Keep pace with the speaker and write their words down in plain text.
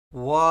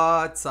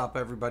What's up,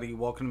 everybody?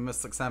 Welcome to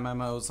Mystics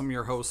MMOs. I'm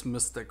your host,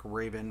 Mystic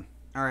Raven.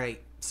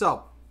 Alright,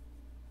 so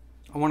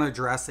I want to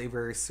address a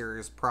very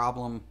serious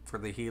problem for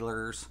the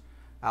healers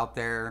out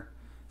there,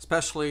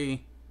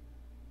 especially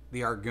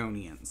the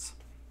Argonians,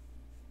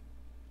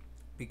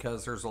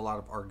 because there's a lot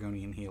of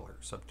Argonian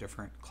healers of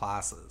different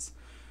classes.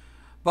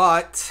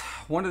 But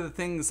one of the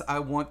things I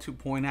want to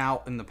point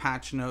out in the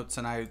patch notes,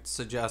 and I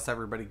suggest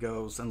everybody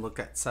goes and look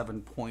at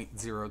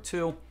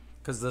 7.02,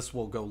 because this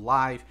will go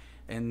live.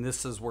 And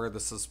this is where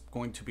this is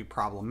going to be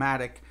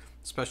problematic,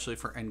 especially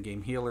for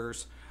endgame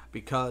healers,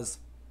 because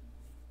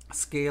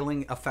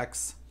scaling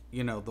affects,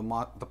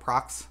 the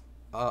proc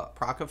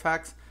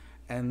effects,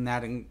 and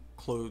that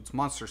includes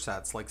monster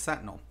sets like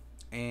Sentinel.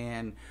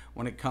 And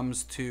when it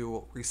comes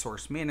to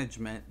resource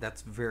management,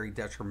 that's very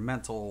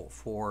detrimental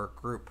for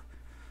group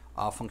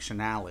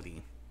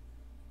functionality.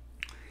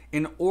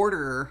 In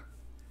order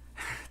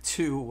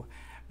to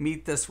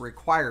meet this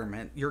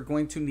requirement, you're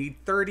going to need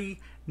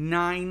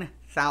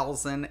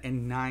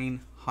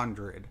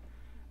 39,900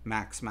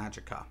 max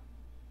magicka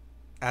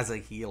as a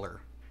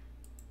healer.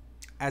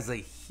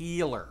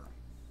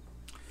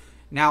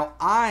 Now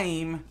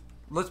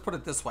let's put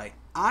it this way.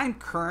 I'm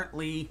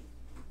currently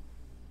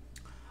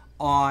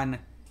on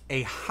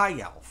a high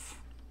elf.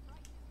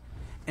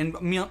 And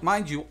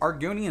mind you,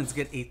 Argonians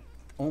get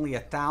only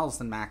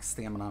 1,000 max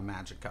stamina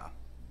magicka.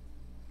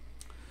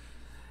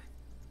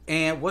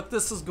 And what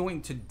this is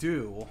going to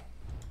do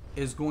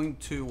is going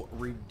to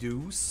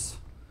reduce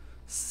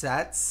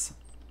sets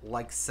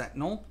like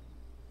Sentinel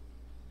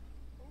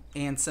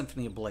and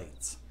Symphony of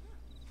Blades.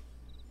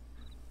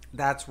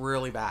 That's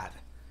really bad.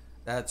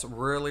 That's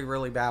really,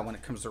 really bad when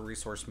it comes to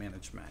resource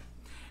management.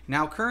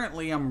 Now,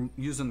 currently, I'm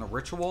using the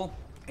Ritual,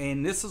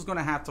 and this is going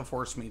to have to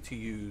force me to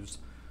use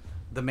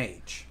the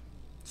Mage.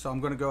 So I'm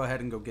going to go ahead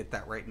and go get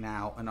that right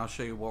now, and I'll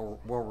show you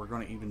where we're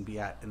going to even be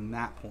at in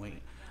that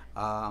point.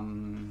 Yeah,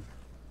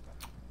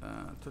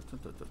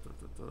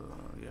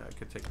 I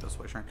could take this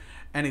way, sure.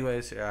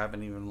 Anyways, yeah, I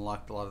haven't even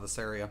locked a lot of this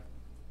area.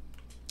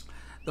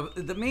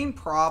 The main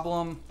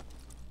problem,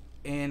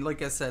 and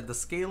like I said, the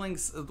scaling,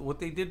 what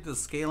they did to the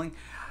scaling,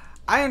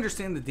 I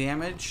understand the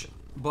damage,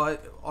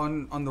 but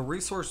on the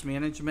resource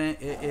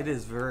management, it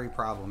is very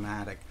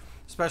problematic,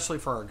 especially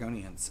for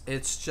Argonians.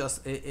 It's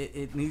just,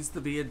 it needs to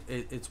be,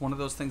 it's one of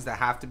those things that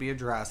have to be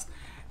addressed.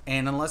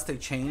 And unless they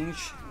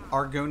change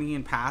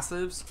Argonian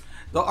passives,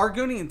 the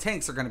Argonian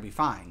tanks are going to be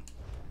fine.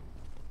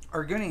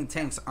 Argonian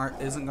tanks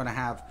isn't going to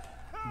have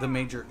the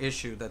major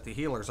issue that the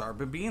healers are,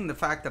 but being the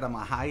fact that I'm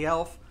a high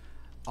elf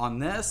on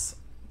this,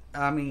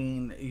 I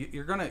mean,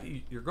 you're gonna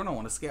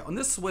want to scale, and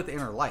this is with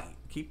Inner Light.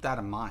 Keep that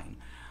in mind.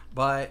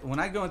 But when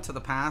I go into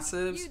the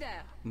passives,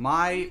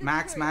 my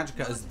max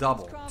magicka is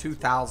double,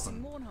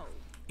 2,000.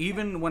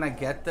 Even when I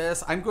get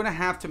this, I'm going to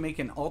have to make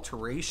an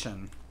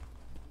alteration,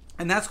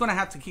 and that's going to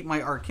have to keep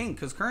my arcane,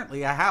 because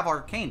currently I have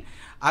arcane.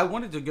 I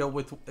wanted to go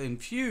with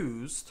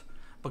infused,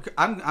 but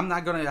I'm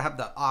not going to have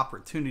the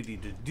opportunity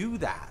to do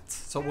that.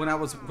 So when I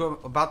was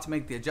about to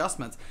make the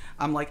adjustments,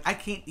 I'm like, I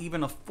can't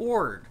even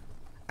afford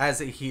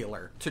as a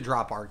healer to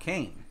drop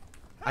arcane.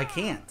 I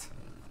can't.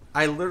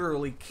 I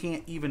literally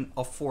can't even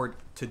afford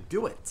to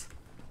do it.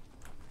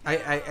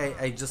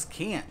 I just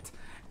can't.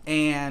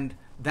 And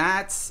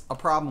that's a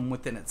problem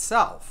within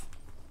itself.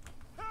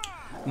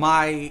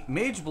 My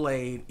Mage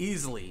Blade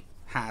easily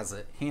has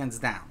it, hands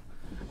down.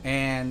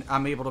 And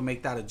I'm able to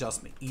make that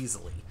adjustment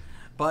easily.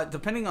 But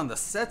depending on the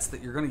sets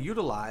that you're going to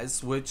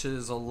utilize, which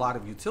is a lot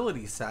of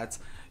utility sets,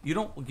 you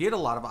don't get a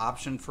lot of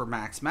option for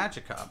max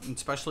magicka,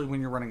 especially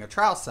when you're running a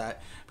trial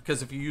set,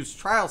 because if you use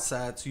trial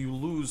sets, you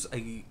lose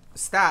a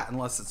stat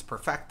unless it's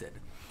perfected.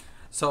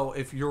 So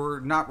if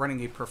you're not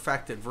running a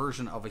perfected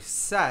version of a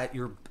set,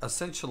 you're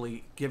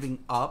essentially giving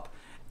up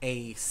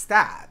a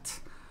stat,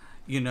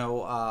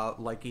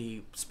 like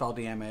a spell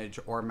damage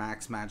or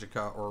max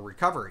magicka or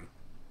recovery.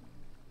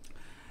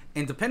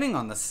 And depending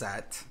on the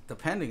set,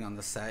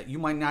 you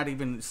might not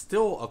even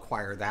still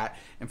acquire that.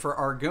 And for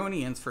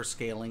Argonians, for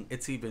scaling,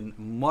 it's even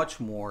much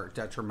more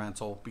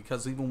detrimental,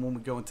 because even when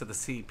we go into the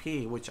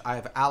CP, which I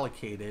have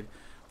allocated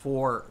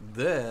for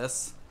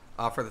this,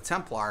 for the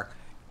Templar,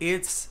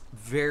 it's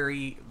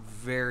very,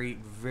 very,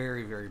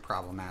 very, very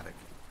problematic.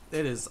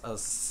 It is a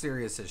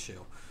serious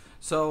issue.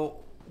 So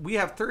we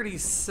have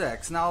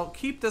 36. Now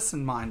keep this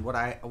in mind,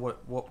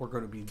 what we're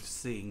going to be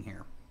seeing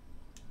here.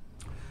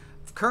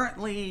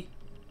 Currently,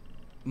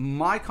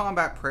 my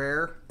combat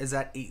prayer is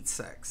at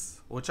 8.6,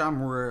 which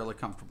I'm really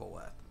comfortable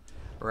with,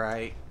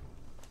 right?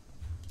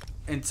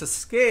 And to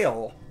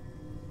scale,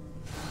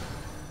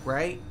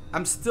 right?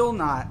 I'm still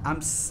not.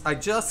 I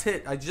just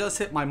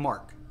hit my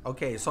mark.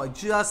 Okay, so I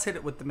just hit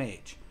it with the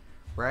mage,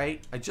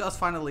 right? I just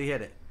finally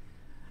hit it,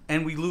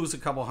 and we lose a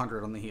couple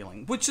hundred on the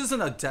healing, which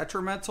isn't a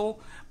detrimental.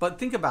 But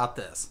think about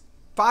this: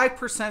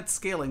 5%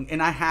 scaling,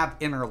 and I have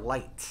Inner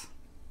Light,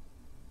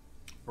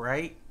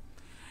 right?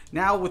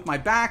 Now with my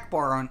back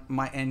bar on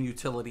my end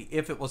utility,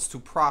 if it was to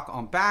proc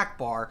on back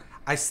bar,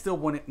 I still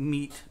wouldn't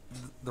meet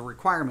the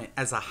requirement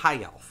as a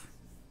high elf.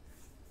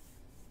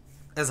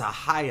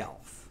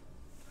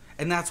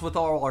 And that's with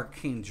all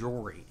arcane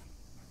jewelry.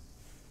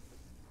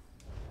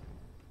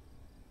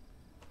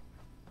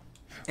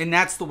 And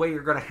that's the way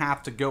you're going to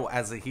have to go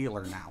as a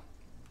healer now.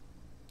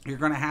 You're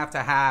going to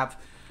have,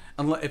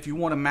 if you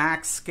want to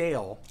max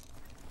scale,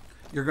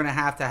 you're going to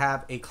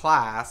have a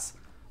class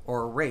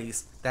or a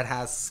race that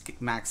has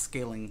max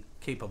scaling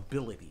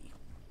capability,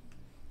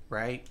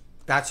 right?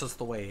 That's just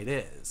the way it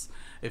is.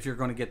 If you're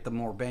going to get the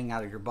more bang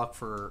out of your buck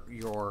for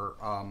your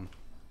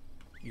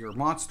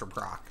monster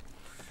proc.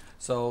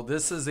 So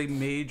this is a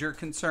major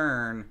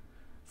concern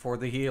for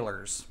the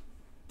healers.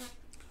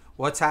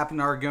 What's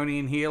happened to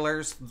Argonian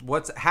healers?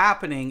 What's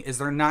happening is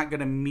they're not going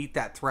to meet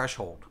that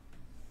threshold.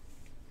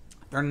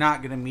 They're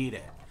not going to meet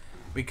it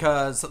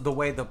because of the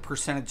way the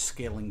percentage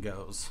scaling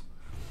goes.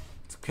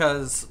 It's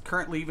because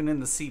currently, even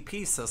in the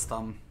CP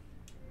system,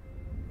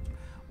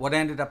 what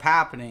ended up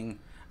happening,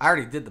 I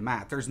already did the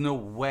math. There's no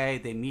way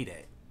they meet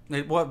it.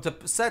 Well, the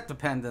set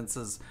dependence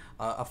is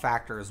a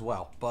factor as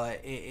well,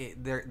 but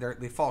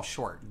they fall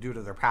short due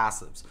to their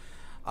passives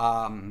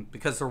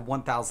because they're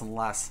 1,000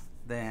 less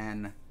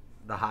than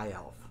the high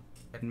elf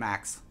and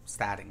max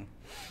statting.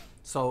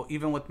 So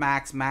even with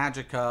max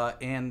magicka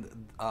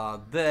and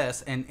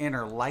this and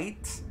inner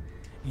light,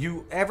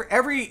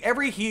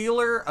 every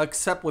healer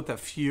except with a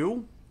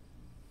few,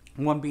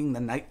 one being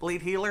the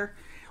Nightblade healer,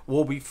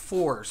 will be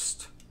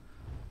forced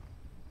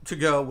to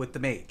go with the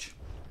mage,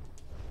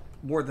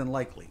 more than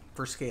likely,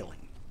 for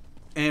scaling.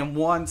 And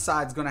one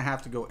side's going to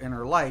have to go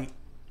inner light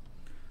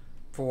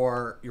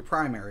for your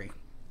primary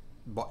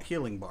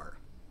healing bar.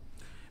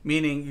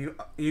 Meaning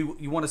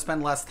you want to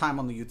spend less time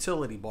on the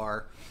utility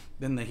bar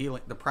than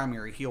the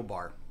primary heal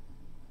bar.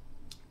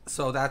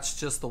 So that's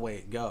just the way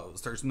it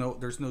goes. There's no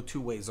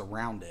two ways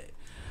around it.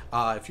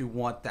 If you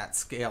want that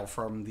scale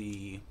from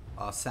the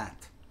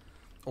Ascent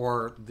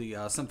or the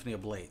Symphony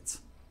of Blades,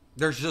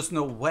 there's just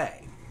no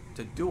way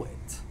to do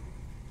it.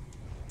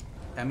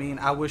 I mean,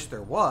 I wish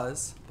there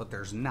was, but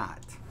there's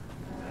not.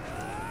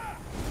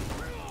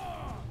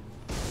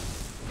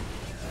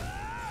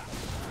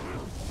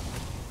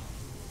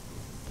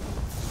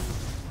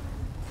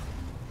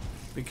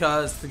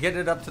 Because to get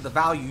it up to the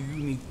value,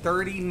 you need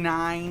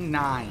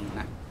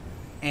 39.9.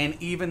 And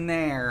even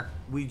there,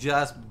 we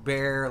just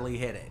barely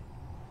hit it.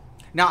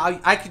 Now,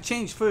 I could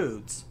change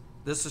foods.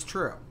 This is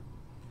true.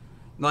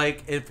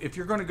 Like, if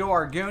you're going to go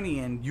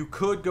Argonian, you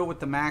could go with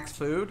the max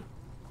food.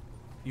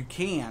 You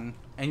can,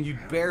 and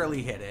you'd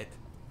barely hit it.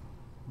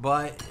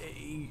 But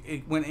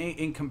when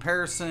in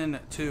comparison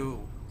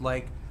to,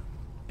 like,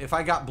 if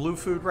I got blue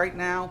food right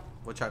now,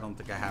 which I don't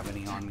think I have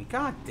any on me.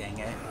 God dang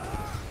it.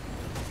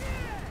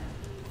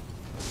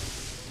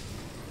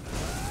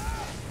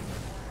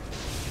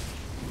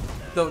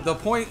 The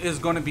point is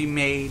going to be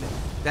made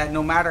that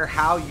no matter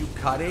how you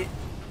cut it,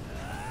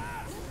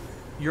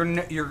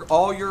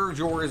 all your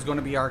jewelry is going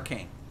to be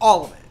arcane.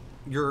 All of it.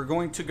 You're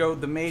going to go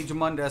the Mage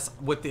Mundus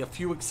with a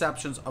few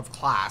exceptions of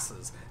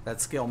classes that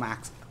scale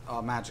max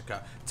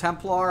magicka.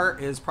 Templar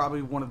is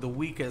probably one of the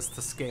weakest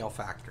to scale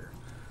factor,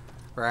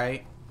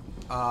 right?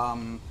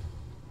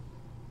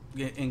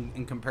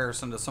 In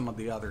comparison to some of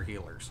the other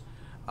healers.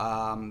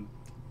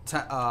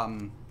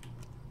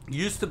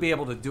 Used to be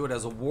able to do it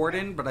as a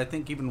warden, but I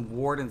think even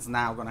wardens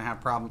now are going to have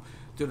a problem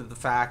due to the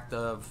fact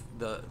of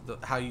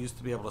how you used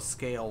to be able to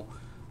scale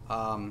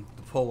the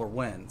polar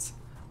winds.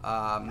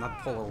 Not the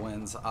polar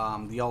winds, the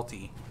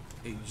ulti.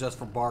 Just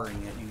for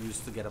barring it, you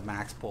used to get a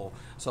max pull.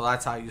 So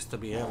that's how I used to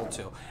be able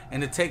to.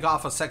 And to take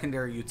off a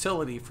secondary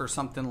utility for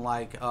something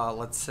like,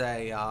 let's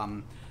say,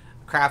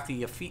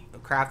 Crafty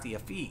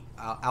Alfiq.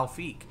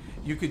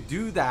 You could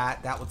do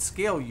that. That would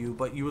scale you,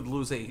 but you would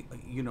lose a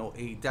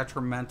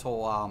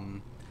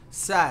detrimental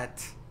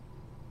set.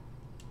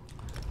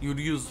 You'd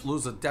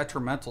lose a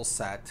detrimental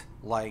set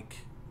like,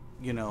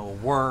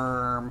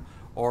 Worm,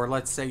 or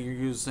let's say you're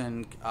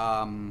using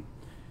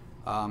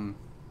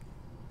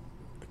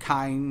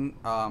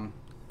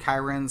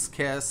Chiron's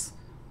Kiss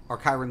or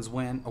Chiron's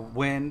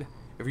Wind.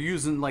 If you're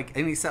using like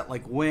any set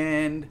like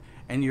Wind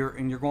and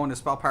you're going to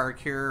Spell Power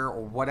Cure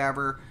or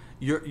whatever,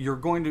 you're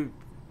going to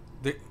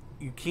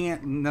you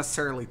can't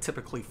necessarily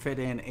typically fit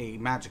in a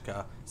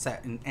magicka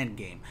set in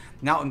endgame.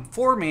 Now in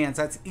 4-mans,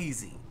 that's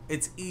easy.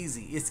 It's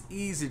easy. It's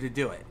easy to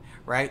do it,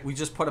 right? We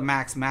just put a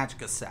max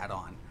magicka set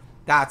on.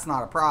 That's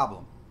not a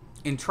problem.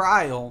 In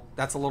trial,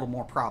 that's a little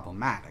more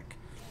problematic.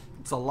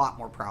 It's a lot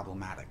more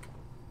problematic.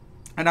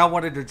 And I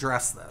wanted to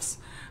address this.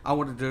 I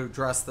wanted to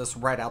address this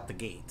right out the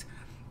gate.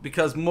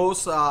 Because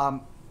most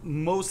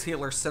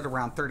healers sit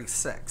around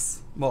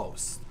 36.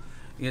 Most.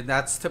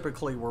 That's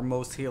typically where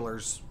most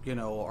healers,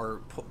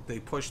 they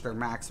push their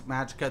max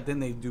magicka. Then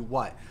they do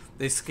what?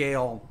 They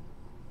scale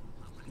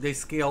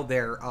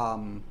their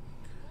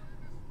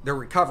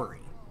recovery,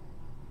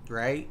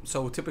 right?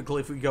 So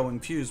typically if we go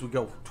infused, we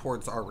go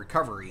towards our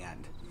recovery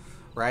end,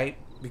 right?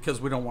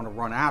 Because we don't want to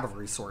run out of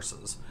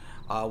resources.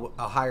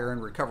 A higher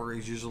end recovery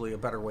is usually a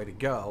better way to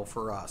go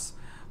for us.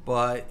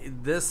 But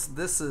this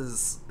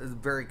is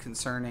very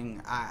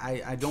concerning.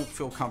 I don't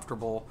feel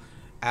comfortable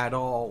at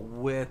all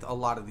with a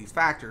lot of these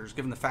factors,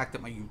 given the fact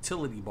that my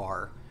utility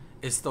bar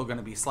is still going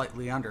to be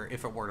slightly under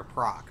if it were to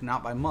proc.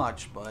 Not by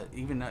much, but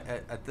even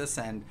at this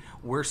end,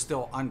 we're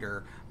still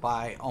under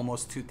by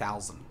almost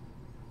 2,000.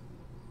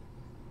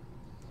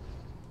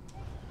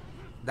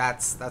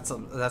 That's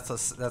a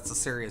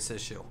serious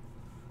issue.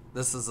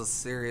 This is a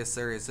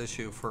serious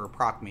issue for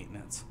proc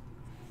maintenance.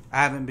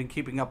 I haven't been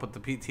keeping up with the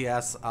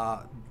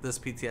PTS. This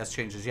PTS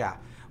changes, yeah.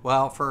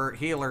 Well, for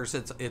healers,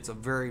 it's a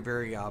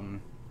very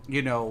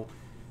you know,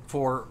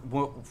 for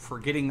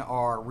getting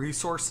our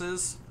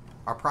resources,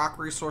 our proc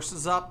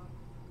resources up,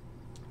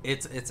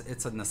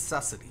 it's a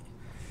necessity,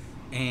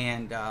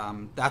 and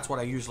that's what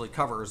I usually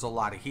cover is a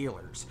lot of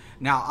healers.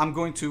 Now I'm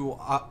going to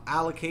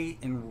allocate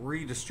and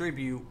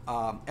redistribute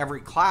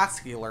every class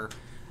healer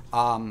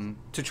to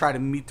try to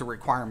meet the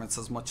requirements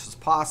as much as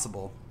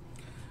possible.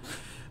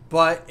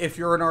 But if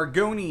you're an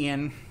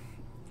Argonian,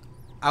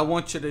 I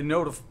want you to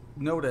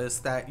notice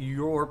that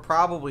you're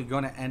probably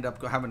going to end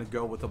up having to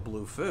go with a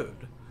blue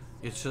food.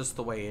 It's just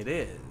the way it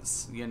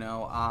is, you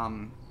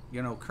know.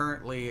 You know,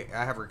 currently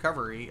I have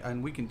recovery,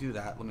 and we can do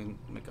that. Let me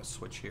make a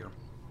switch here.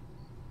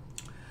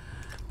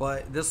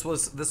 But this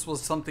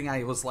was something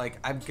I was like,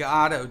 I've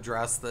got to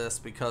address this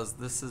because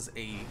this is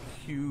a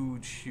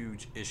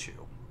huge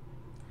issue.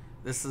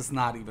 This is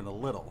not even a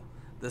little.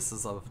 This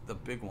is the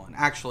big one.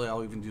 Actually,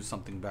 I'll even do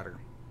something better.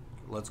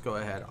 Let's go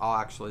ahead. I'll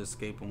actually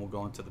escape and we'll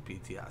go into the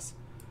PTS.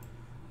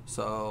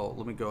 So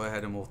let me go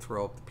ahead and we'll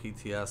throw up the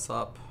PTS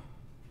up.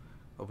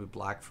 It'll be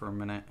black for a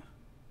minute.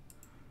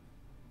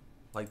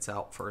 Lights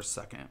out for a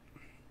second.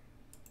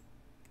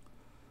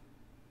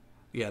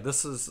 Yeah,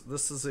 this is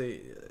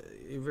a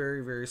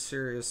very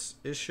serious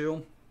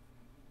issue.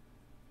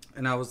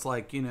 And I was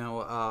like, you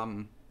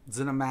know,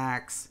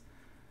 ZeniMax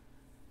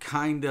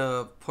kind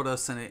of put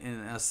us in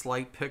a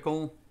slight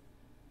pickle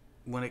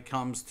when it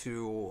comes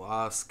to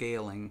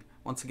scaling.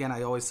 Once again,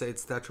 I always say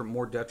it's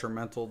more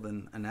detrimental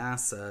than an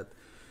asset.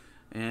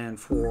 And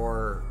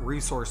for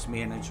resource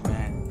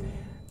management,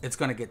 it's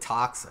going to get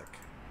toxic.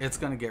 It's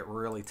going to get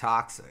really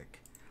toxic.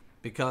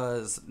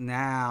 Because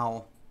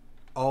now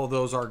all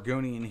those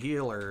Argonian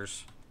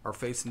healers are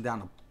facing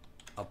down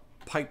a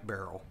pipe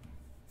barrel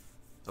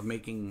of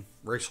making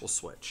racial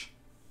switch.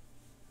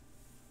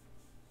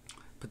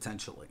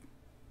 Potentially.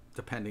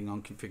 Depending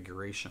on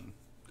configuration.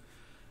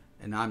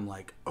 And I'm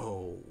like,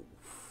 oh,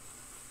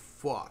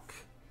 fuck.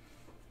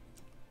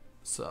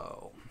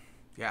 So,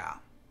 yeah.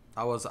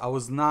 I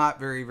was not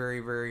very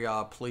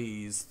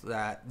pleased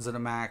that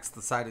ZeniMax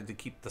decided to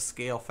keep the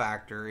scale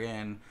factor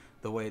in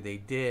the way they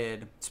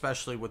did,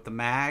 especially with the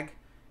mag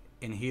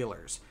and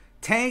healers.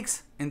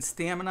 Tanks and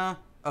stamina,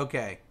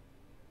 okay,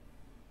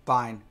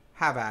 fine,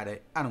 have at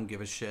it. I don't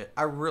give a shit.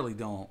 I really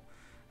don't.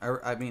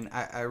 I mean,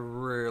 I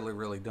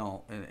really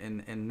don't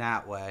in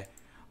that way.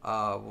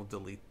 We'll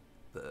delete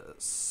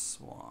this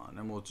one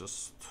and we'll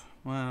just,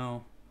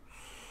 well,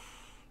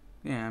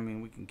 yeah, I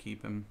mean, we can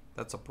keep him.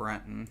 That's a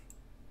Brenton.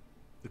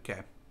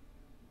 Okay.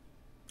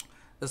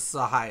 This is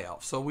a high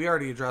elf. So we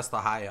already addressed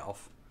the high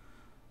elf.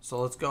 So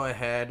let's go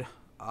ahead.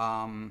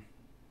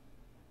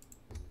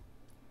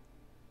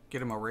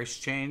 Get him a race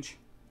change.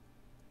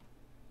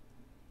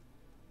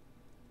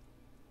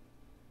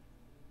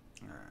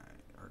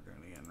 Alright,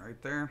 Argonian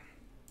right there.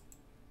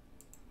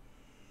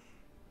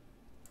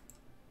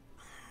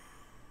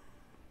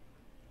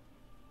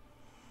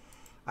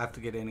 I have to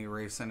get any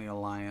race, any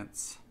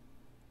alliance.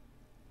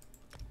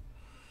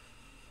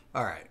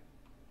 Alright,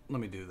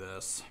 let me do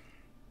this.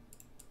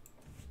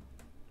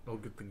 We'll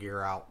get the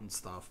gear out and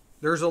stuff.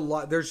 There's a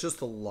lot. There's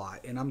just a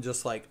lot. And I'm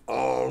just like,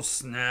 oh,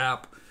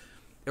 snap.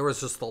 There was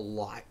just a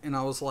lot. And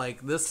I was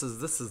like, this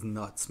is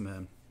nuts,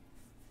 man.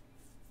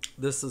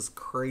 This is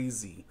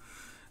crazy.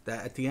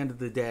 That at the end of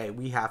the day,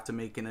 we have to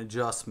make an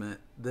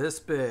adjustment this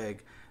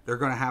big. They're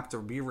going to have to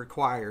be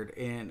required.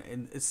 And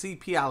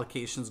CP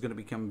allocation is going to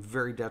become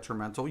very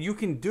detrimental. You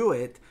can do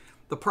it.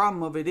 The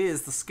problem of it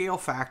is the scale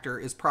factor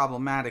is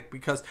problematic.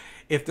 Because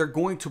if they're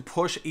going to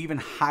push even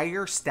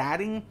higher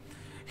statting,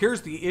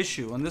 here's the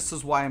issue, and this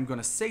is why I'm going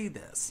to say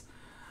this.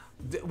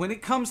 When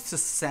it comes to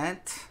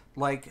scent,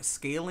 like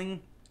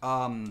scaling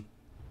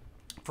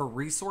for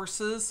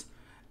resources,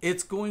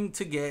 it's going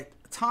to get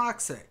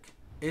toxic.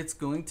 It's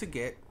going to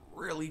get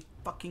really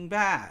fucking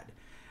bad.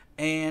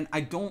 And I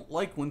don't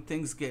like when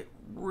things get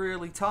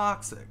really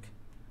toxic.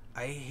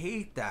 I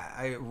hate that.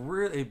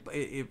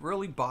 It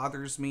really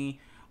bothers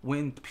me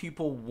when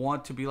people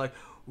want to be like,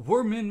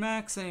 we're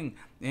min-maxing,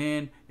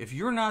 and if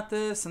you're not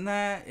this and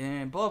that,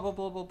 and blah, blah,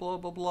 blah, blah, blah,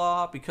 blah,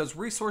 blah, because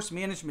resource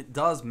management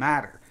does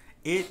matter.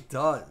 It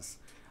does.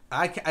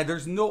 I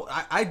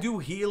do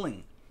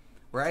healing,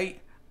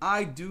 right?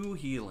 I do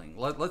healing.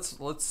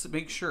 Let's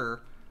make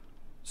sure.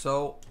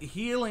 So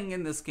healing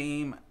in this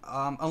game,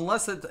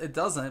 unless it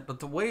doesn't, but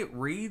the way it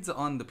reads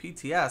on the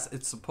PTS,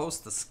 it's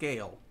supposed to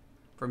scale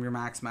from your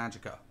max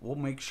magicka. We'll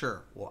make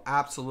sure. We'll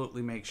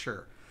absolutely make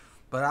sure.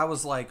 But I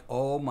was like,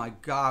 oh my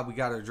god, we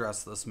got to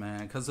address this,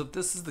 man. Because if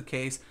this is the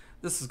case,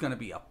 this is going to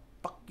be a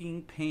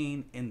fucking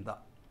pain in the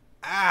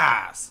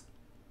ass.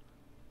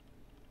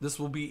 This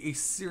will be a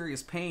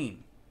serious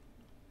pain.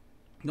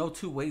 No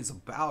two ways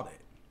about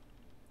it.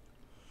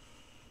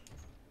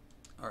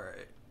 All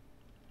right.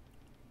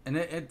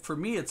 And for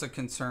me, it's a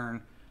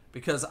concern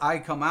because I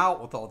come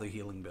out with all the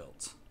healing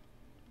builds.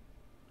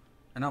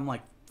 And I'm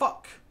like,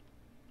 fuck.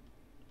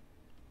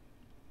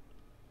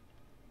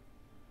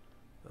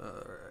 All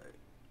right.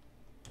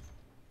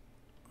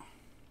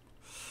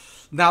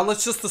 Now,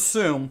 let's just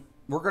assume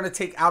we're going to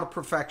take out of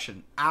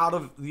perfection out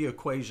of the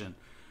equation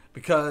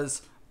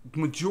because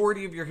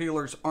majority of your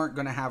healers aren't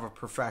going to have a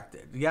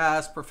perfected.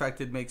 Yes,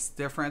 perfected makes a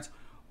difference.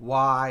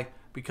 Why?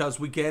 Because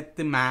we get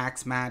the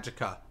max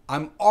magicka.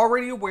 I'm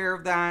already aware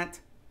of that,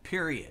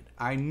 period.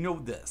 I know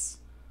this,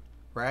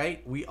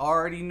 right? We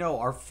already know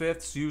our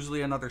fifth's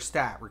usually another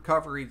stat.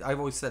 Recovery, I've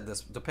always said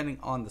this, depending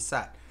on the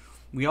set.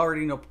 We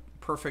already know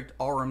perfect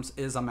Aurums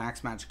is a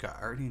max magicka.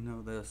 I already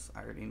know this.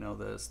 I already know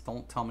this.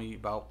 Don't tell me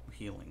about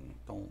healing.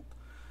 Don't.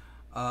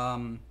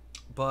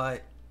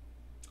 But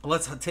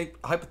let's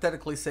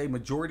hypothetically say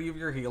majority of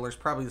your healers,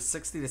 probably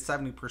 60 to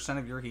 70%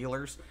 of your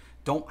healers,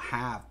 don't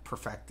have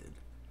perfected.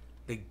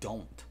 They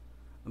don't.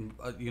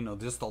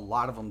 Just a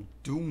lot of them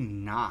do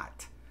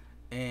not.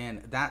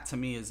 And that to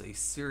me is a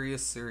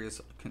serious, serious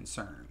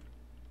concern.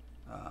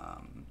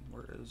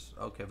 Where is...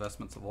 Okay,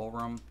 Vestments of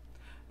Ulrum.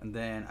 And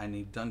then I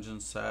need Dungeon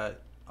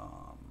Set.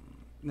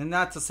 And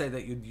not to say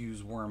that you'd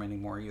use Worm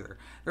anymore either.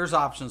 There's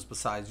options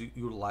besides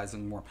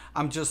utilizing Worm.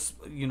 I'm just,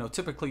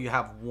 typically you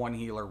have one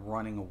healer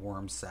running a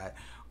Worm set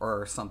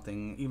or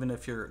something. Even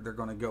if they're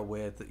going to go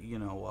with,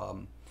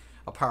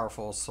 a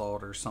powerful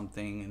assault or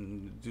something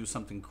and do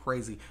something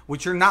crazy,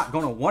 which you're not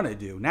going to want to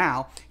do.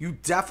 Now, you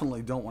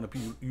definitely don't want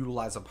to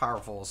utilize a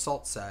powerful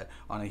assault set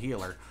on a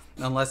healer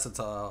unless it's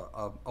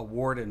a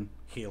warden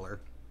healer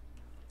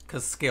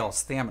because scale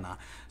stamina.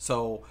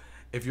 So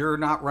if you're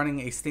not running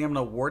a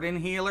stamina warden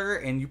healer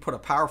and you put a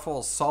powerful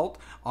assault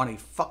on a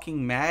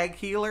fucking mag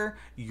healer,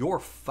 you're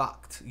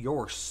fucked.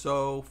 You're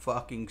so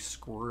fucking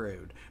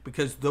screwed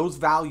because those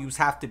values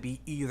have to be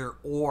either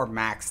or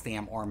max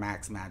stam or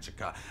max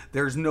magicka.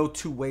 There's no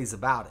two ways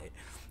about it.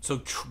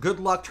 So good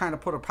luck trying to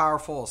put a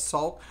powerful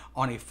assault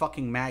on a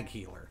fucking mag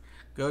healer.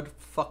 Good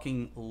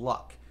fucking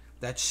luck.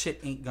 That shit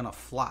ain't gonna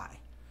fly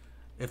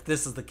if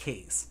this is the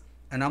case.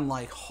 And I'm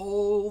like,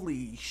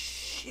 holy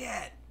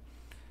shit.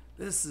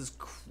 This is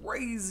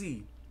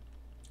crazy.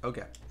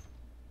 Okay.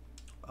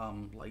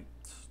 Light.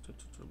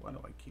 Why do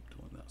I keep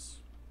doing this?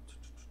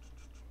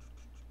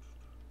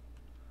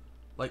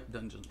 Light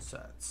dungeon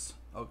sets.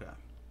 Okay.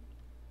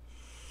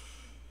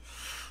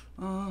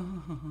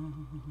 Worm.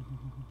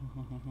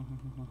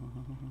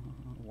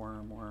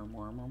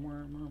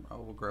 I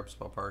will grab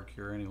spell power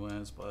cure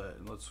anyways, but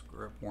let's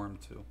grab Worm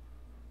too.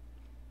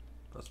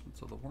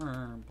 Vestments of the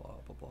Worm. Blah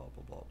blah blah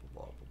blah blah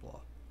blah blah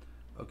blah.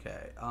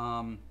 Okay.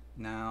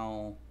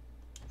 Now.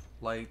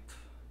 Light,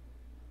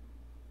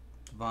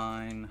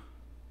 divine,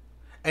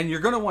 and you're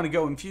gonna want to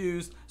go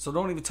infused. So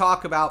don't even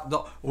talk about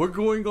we're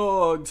going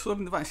on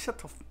something divine. Shut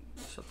the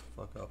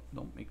fuck up!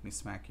 Don't make me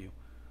smack you.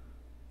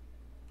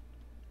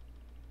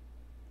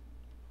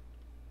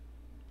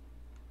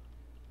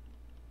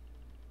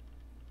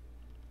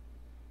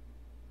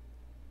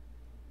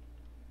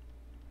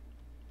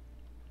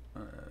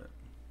 All right.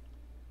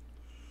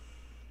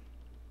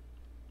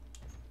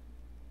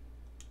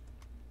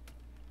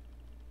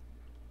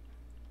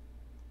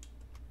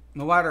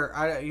 No matter,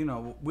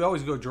 we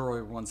always go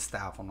jewelry one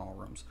staff on all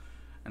rooms.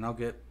 And I'll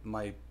get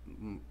my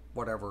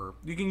whatever.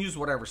 You can use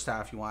whatever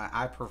staff you want.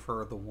 I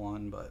prefer the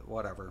one, but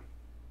whatever.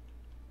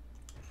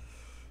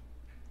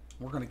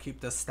 We're going to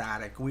keep this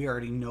static. We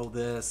already know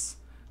this.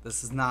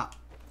 This is not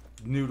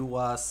new to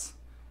us.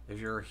 If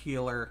you're a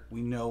healer,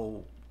 we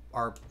know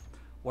our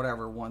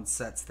whatever one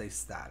set stays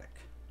static.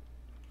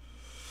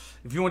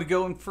 If you want to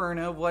go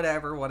Inferno,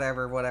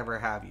 whatever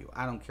have you.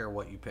 I don't care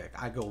what you pick.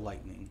 I go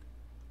Lightning.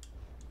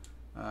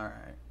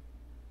 Alright.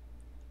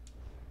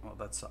 Well,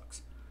 that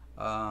sucks.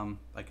 I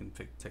can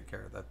take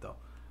care of that, though.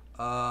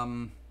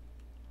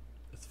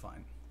 It's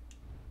fine.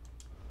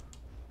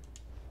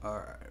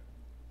 Alright.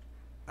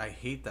 I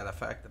hate that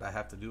effect that I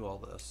have to do all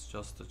this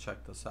just to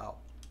check this out.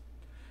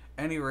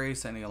 Any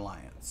race, any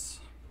alliance.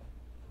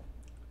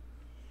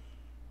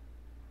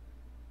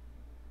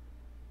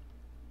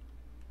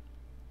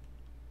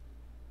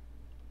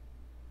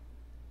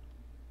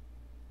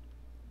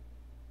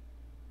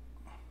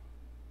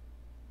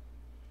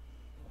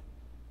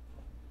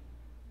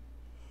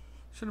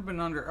 Should have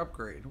been under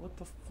upgrade. What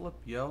the flip,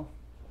 yo?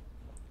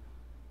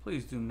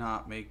 Please do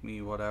not make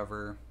me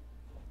whatever.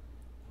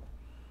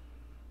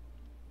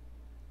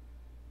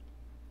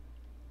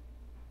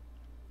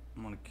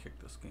 I'm gonna kick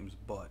this game's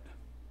butt.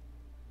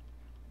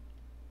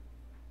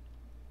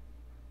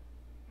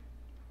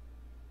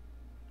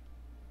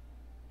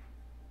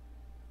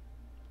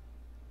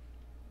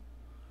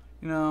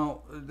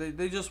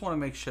 They just want to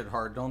make shit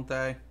hard, don't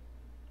they?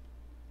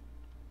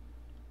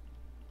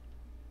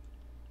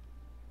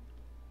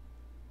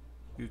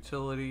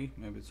 Utility,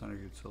 maybe it's under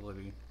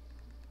utility.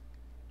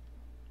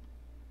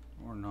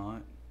 Or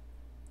not.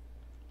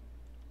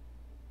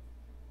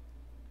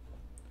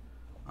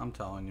 I'm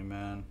telling you,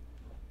 man.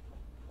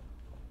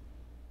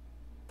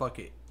 Fuck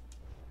it.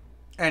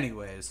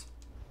 Anyways,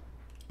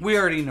 We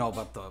already know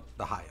about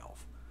the high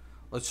elf.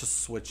 Let's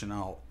just switch and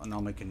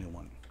I'll make a new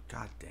one.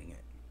 God dang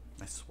it.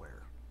 I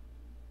swear.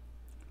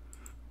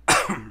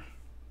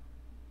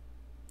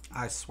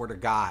 I swear to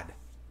God.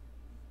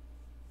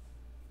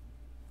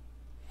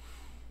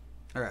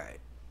 Alright.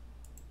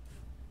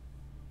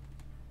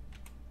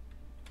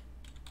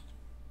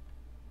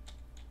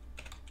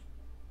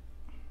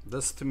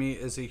 This to me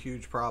is a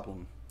huge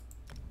problem.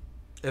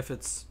 If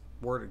it's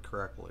worded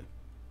correctly.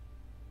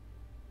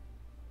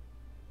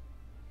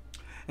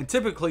 And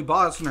typically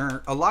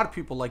Bosner, a lot of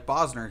people like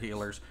Bosner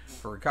healers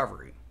for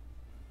recovery.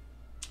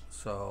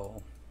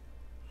 So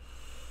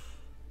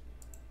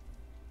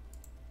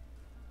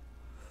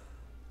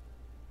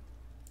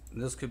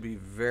this could be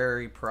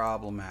very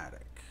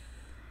problematic.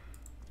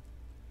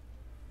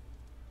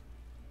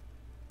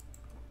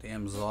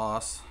 Damn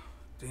Zoss.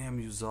 Damn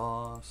you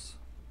Zoss.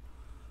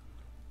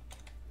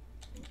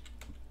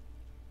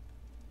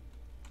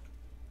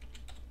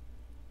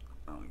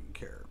 I don't even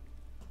care.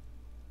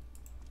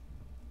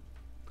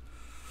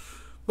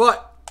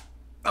 But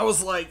I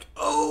was like,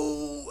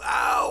 oh,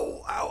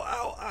 ow, ow,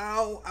 ow,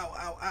 ow, ow,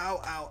 ow,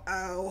 ow, ow,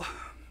 ow.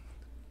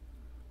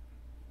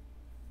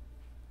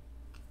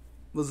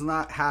 Was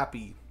not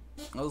happy.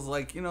 I was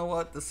like, you know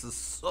what? This is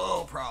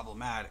so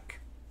problematic.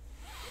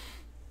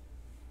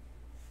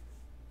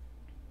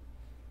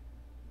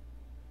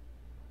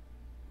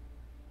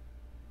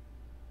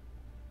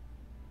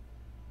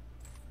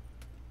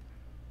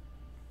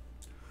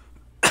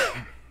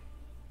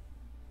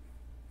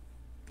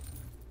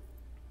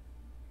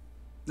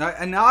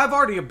 And now I've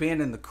already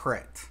abandoned the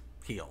crit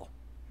heal.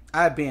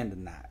 I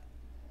abandoned that.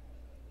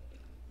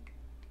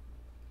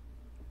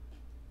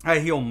 I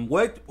heal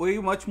way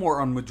much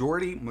more on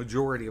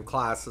majority of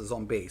classes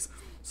on base.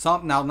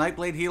 Now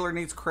Nightblade healer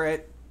needs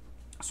crit,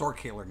 Sword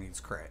healer needs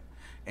crit,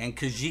 and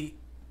any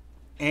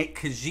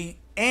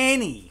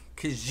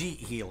Khajiit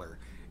healer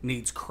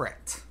needs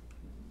crit.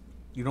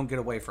 You don't get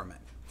away from it.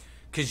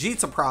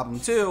 Khajiit's a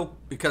problem too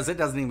because it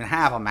doesn't even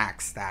have a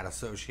max stat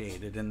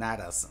associated in that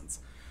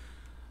essence.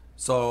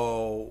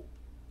 So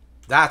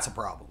that's a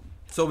problem.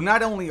 So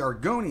not only are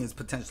Argonians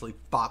potentially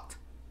fucked,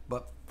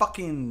 but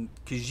fucking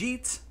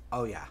Khajiits,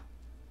 oh yeah.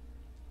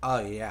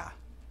 Oh yeah.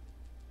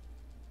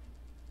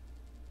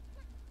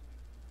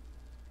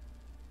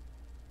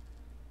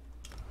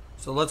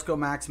 So let's go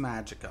max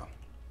Magicka.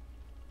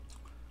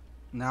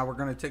 Now we're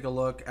going to take a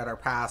look at our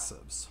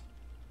passives.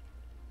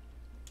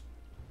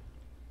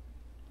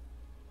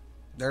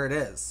 There it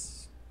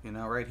is. You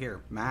know, right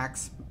here.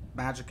 Max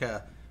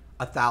Magicka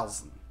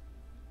 1000.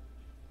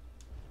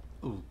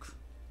 Ook.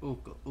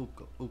 Ooka,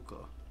 ooka,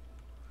 ooka.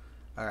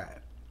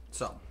 Alright.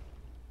 So.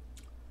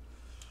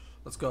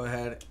 Let's go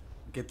ahead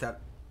and get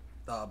that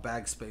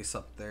bag space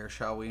up there,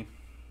 shall we?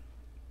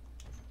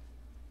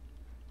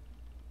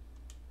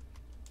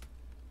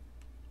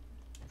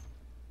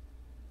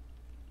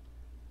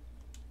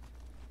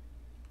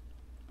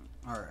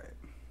 Alright.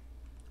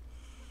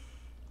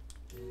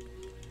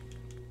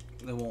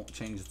 It won't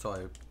change until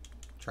I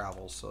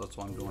travel, so that's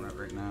why I'm doing it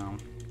right now.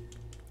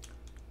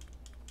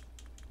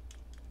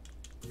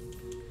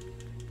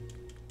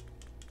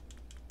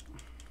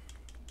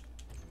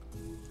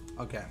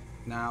 Okay,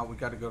 now we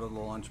got to go to the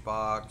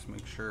lunchbox,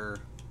 make sure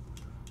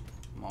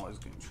I'm always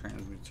getting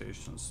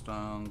transmutation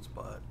stones,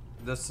 but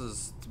this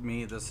is, to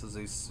me, this is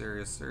a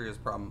serious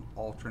problem.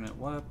 Alternate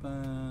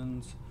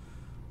weapons,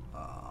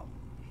 trial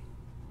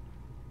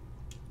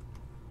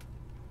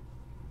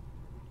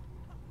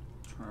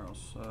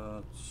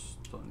sets,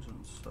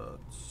 dungeon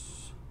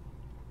sets.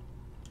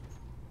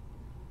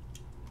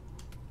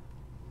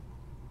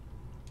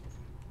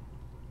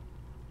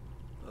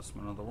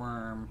 Investment of the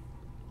worm.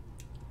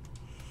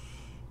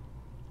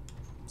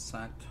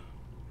 Set.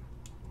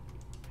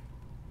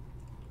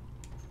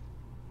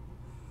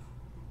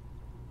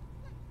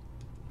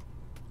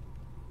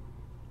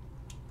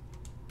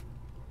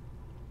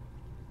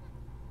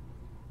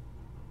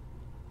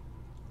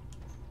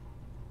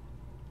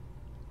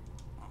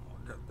 Oh,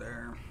 we're good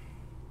there.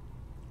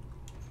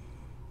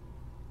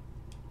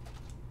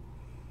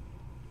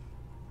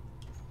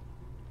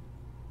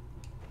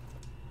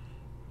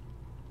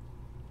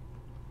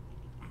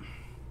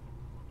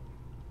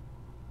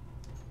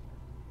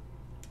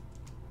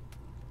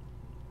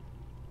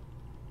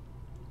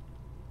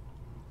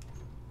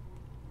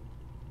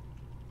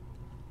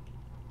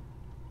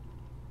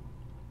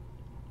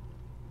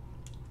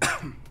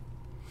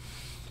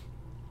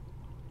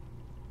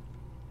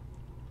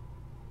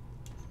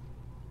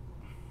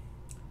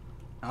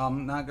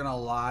 I'm not gonna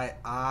lie,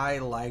 I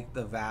like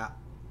the VAT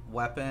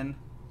weapon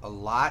a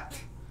lot,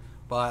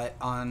 but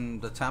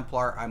on the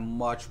Templar I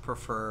much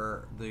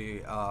prefer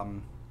the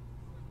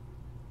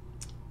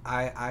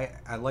I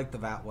like the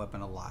VAT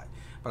weapon a lot,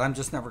 but I'm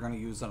just never gonna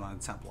use it on a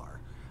Templar.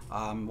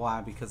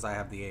 Why? Because I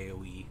have the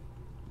AoE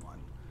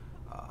one.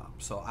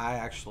 So I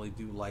actually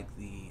do like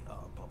the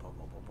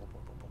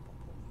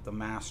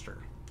Master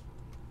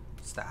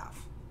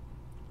staff.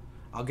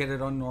 I'll get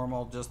it on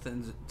normal just to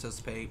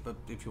anticipate, but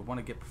if you want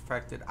to get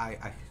perfected,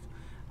 I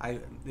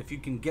If you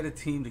can get a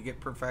team to get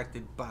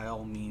perfected, by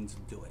all means,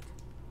 do it.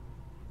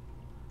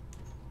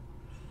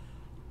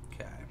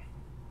 Okay.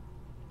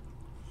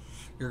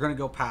 You're going to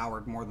go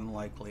powered more than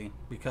likely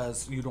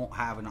because you don't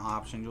have an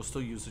option. You'll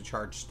still use the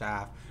charged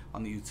staff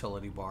on the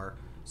utility bar.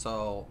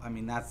 So, I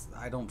mean,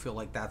 I don't feel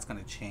like that's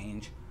going to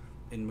change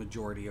in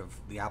majority of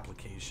the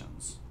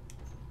applications.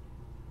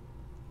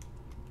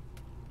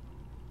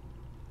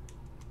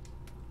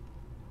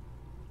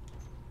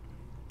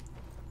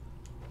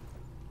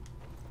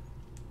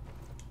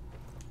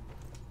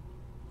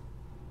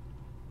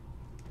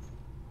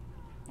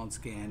 Once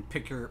again,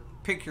 pick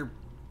your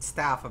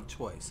staff of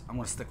choice. I'm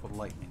going to stick with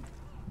lightning.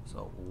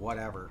 So,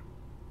 whatever.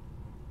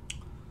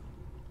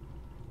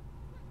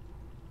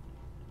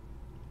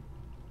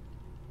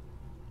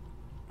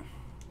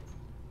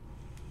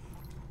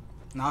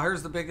 Now,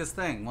 here's the biggest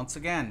thing. Once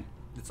again,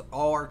 it's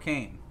all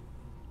arcane.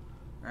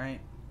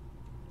 Right?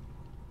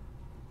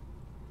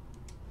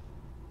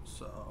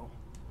 So,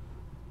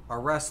 our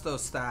resto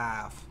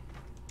staff.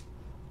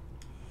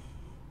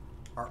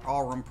 Our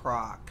Allroom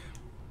proc.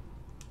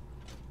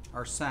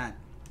 Our scent.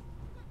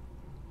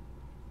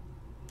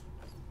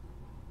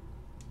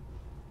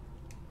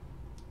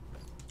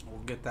 We'll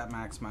get that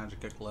max magic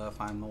glyph.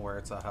 I'm aware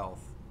it's a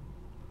health.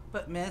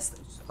 But missed.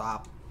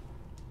 Stop.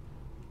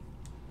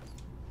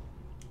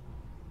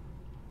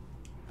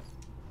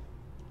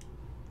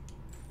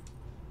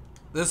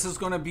 This is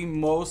going to be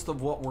most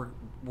of what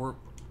we're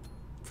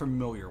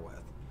familiar with.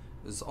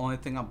 This is the only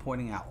thing I'm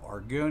pointing out.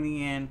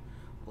 Argonian,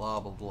 blah,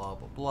 blah, blah,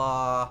 blah,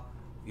 blah.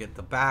 You get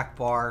the back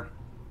bar.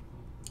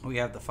 We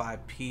have the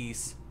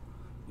 5-piece,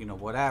 you know,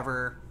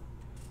 whatever.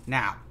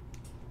 Now,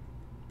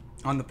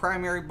 on the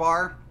primary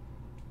bar,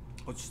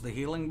 which is the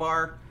healing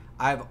bar,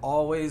 I've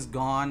always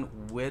gone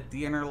with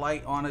the inner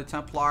light on a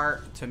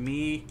Templar. To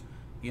me,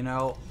 you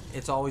know,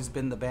 it's always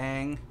been the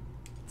bang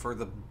for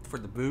the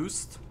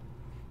boost.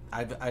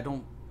 I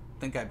don't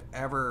think I've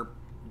ever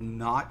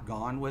not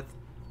gone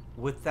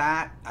with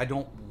that. I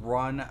don't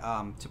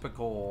run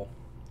typical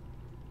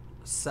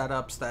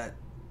setups that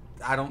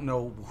I don't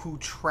know who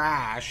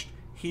trashed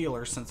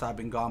healer since I've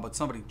been gone, but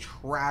somebody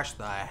trashed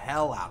the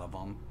hell out of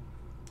them.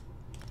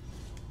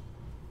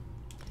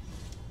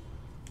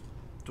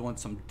 Doing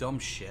some dumb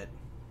shit.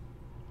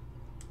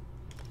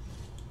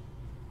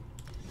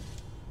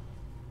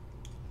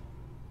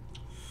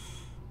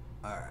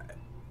 Alright.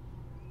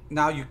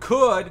 Now you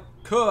could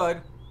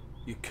put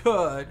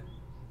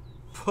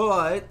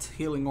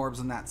healing orbs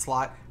in that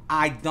slot.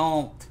 I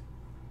don't.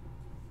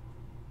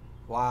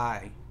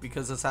 Why?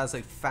 Because this has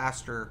a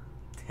faster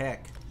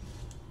tick.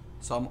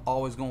 So I'm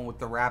always going with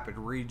the rapid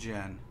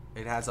regen.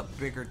 It has a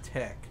bigger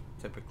tick,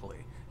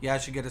 typically.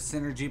 Yes, you get a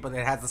synergy, but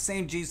it has the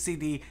same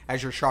GCD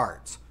as your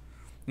shards.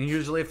 And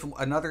usually if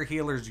another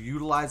healer is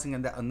utilizing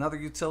another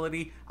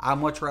utility, I'd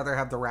much rather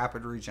have the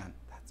rapid regen.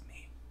 That's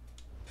me.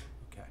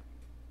 Okay.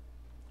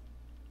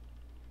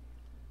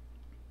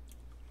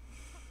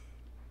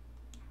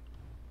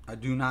 I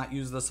do not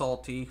use this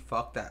ulti.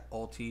 Fuck that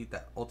ulti.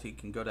 That ulti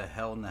can go to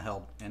hell in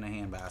a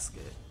handbasket.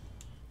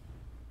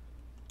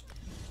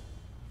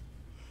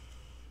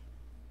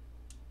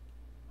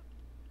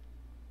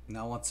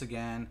 Now, once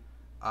again,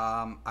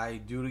 I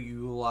do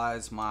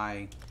utilize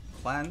my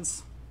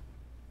cleanse.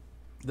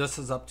 This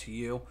is up to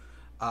you.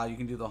 You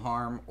can do the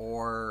harm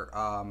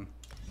or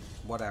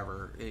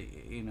whatever,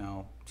 you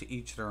know, to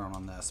each their own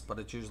on this, but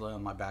it's usually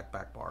on my back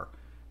bar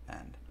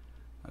end.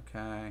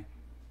 Okay.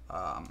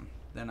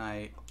 Then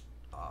I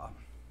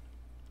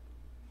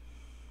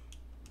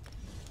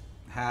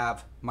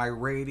have my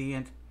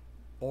radiant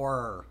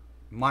or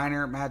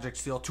minor magic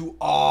seal to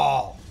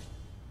all.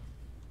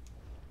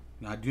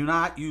 Now, do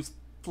not use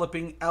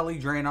flipping Ellie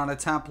Drain on a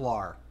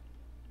Templar.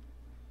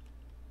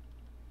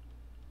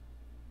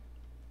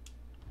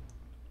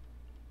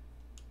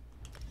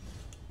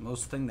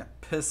 Most thing that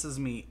pisses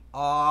me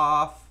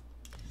off.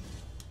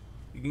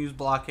 You can use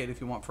blockade if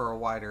you want for a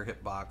wider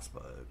hitbox,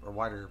 but or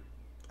wider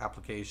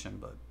application,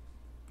 but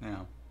you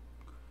know,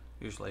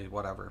 usually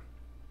whatever.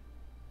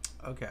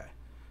 Okay.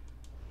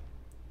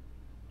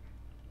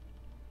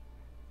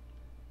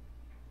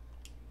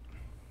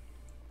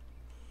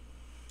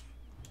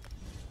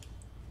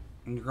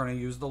 And you're going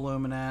to use the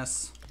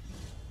Luminous.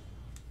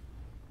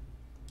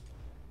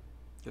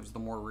 Gives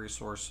them more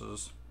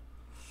resources.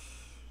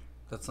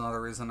 That's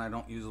another reason I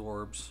don't use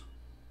orbs.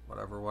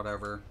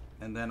 Whatever.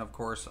 And then, of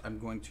course, I'm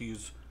going to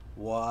use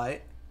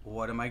what?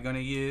 What am I going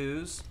to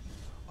use?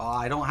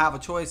 I don't have a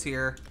choice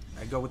here.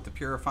 I go with the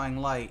Purifying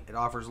Light. It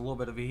offers a little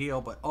bit of a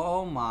heal, but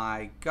oh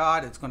my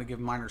god, it's going to give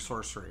minor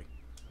sorcery.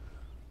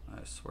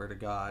 I swear to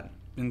God.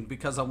 And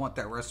because I want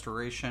that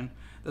restoration,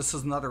 this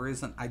is another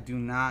reason I do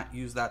not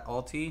use that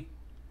ulti,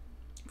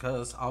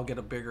 because I'll get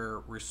a bigger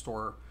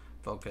restore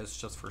focus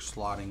just for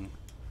slotting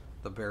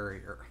the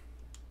barrier.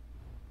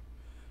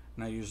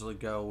 And I usually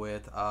go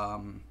with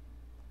the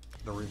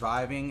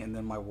reviving and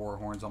then my war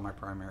horns on my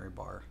primary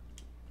bar.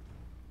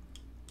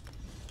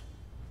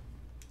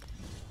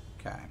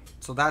 Okay,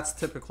 so that's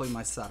typically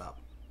my setup.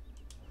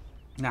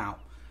 Now,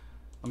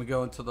 let me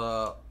go into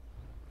the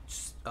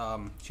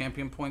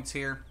champion points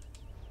here.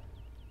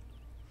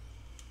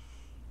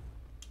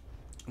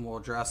 And we'll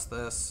address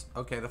this.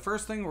 Okay, the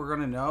first thing we're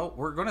going to know,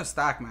 we're going to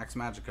stack Max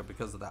Magicka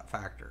because of that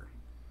factor.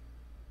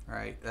 All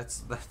right,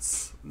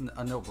 that's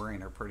a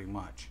no-brainer pretty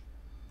much.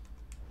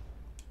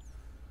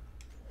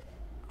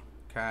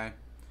 Okay.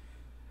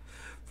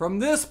 From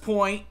this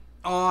point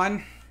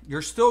on,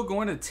 you're still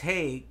going to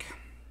take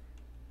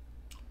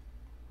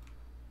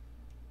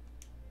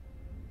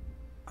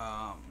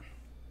all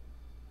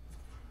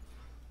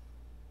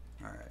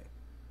right.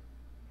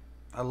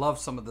 I love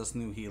some of this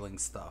new healing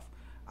stuff.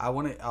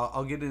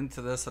 I'll get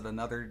into this at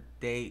another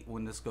date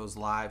when this goes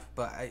live,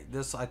 but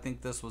I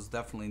think this was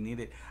definitely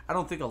needed. I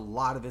don't think a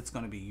lot of it's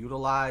going to be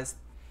utilized,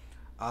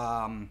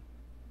 but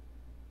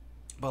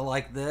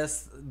like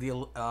this,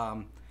 the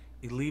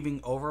leaving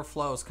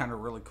overflow is kind of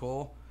really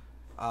cool.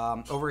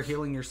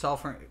 Overhealing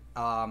yourself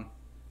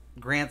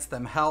grants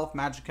them health,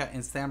 magicka,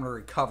 and stamina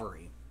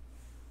recovery.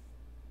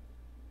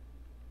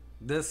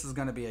 This is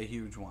going to be a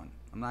huge one.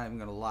 I'm not even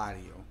going to lie to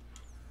you.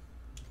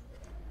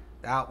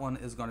 That one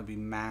is going to be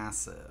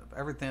massive.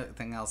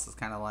 Everything else is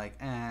kind of like,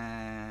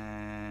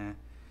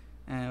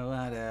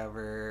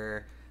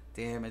 whatever.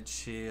 Damage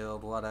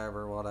shield,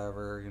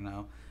 whatever, you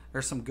know.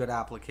 There's some good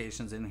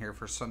applications in here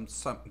for some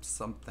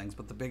things,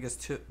 but the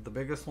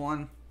biggest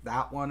one,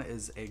 that one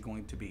is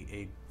going to be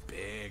a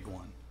big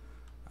one.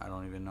 I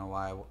don't even know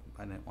why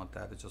I didn't want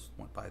that. It just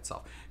went by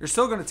itself. You're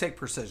still going to take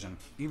precision,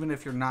 even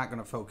if you're not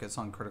going to focus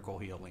on critical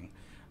healing.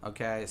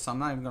 Okay, so I'm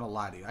not even going to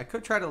lie to you. I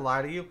could try to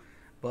lie to you,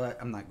 but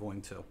I'm not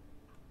going to.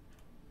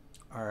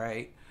 All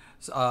right,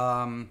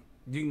 so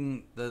you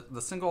can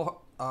the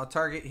single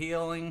target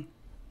healing.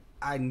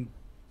 I'm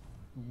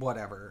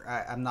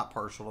not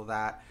partial to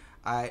that.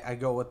 I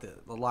go with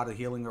a lot of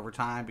healing over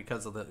time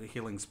because of the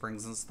healing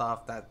springs and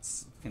stuff.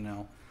 That's, you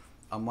know,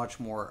 a much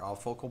more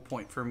focal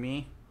point for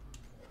me.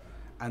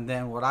 And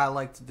then what I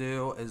like to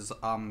do is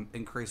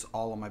increase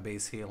all of my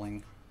base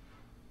healing.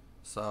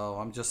 So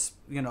I'm just,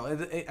 you know,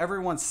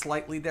 everyone's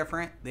slightly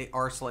different. They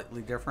are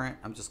slightly different.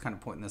 I'm just kind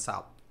of pointing this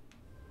out.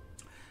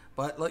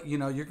 But, you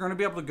know, you're going to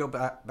be able to go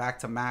back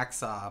to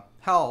max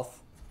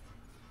health,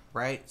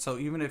 right? So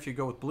even if you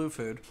go with blue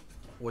food,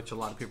 which a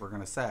lot of people are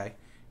going to say,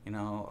 you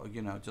know,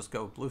 just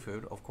go with blue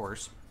food, of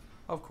course,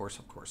 right?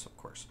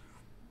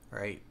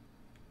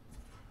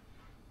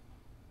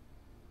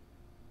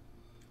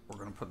 We're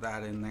going to put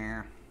that in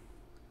there.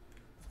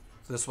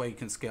 So this way you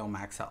can scale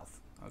max health,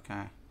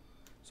 okay?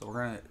 So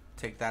we're going to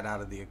take that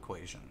out of the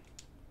equation.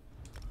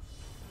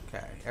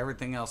 Okay,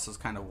 everything else is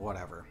kind of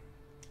whatever.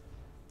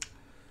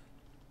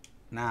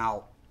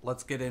 Now,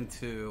 let's get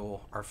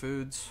into our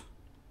foods.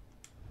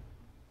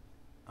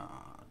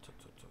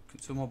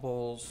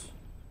 Consumables.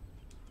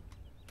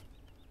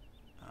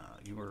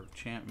 Your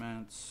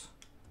enchantments.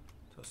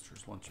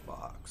 Tester's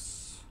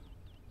lunchbox.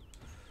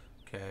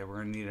 Okay, we're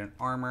going to need an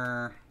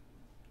armor.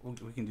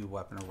 We can do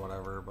weapon or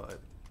whatever, but...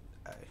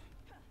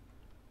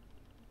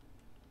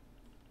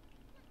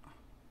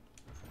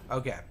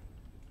 Okay.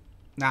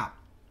 Now,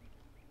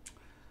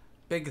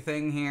 big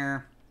thing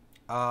here.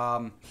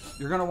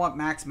 You're going to want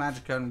max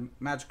magicka and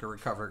magicka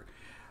recovery.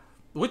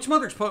 Witch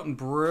Mother's Potent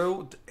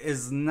Brew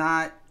is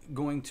not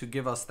going to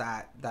give us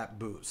that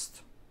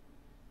boost.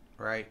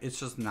 Right? It's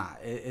just not.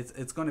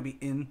 It's going to be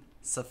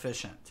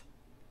insufficient,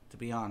 to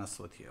be honest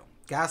with you.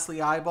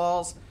 Ghastly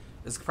Eyeballs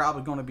is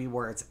probably going to be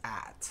where it's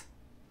at.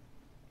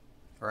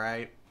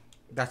 Right?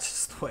 That's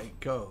just the way it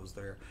goes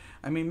there.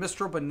 I mean,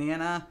 Mistral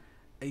Banana,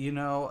 you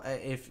know,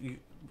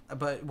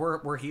 but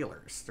we're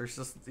healers. There's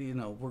just, you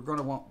know, we're going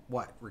to want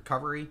what?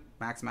 Recovery,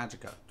 max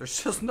magicka.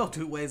 There's just no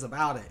two ways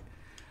about it.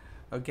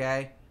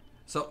 Okay?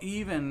 So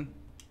even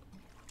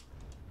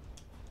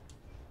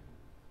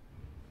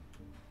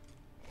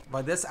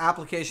by this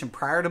application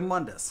prior to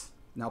Mundus,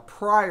 now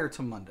prior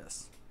to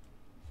Mundus,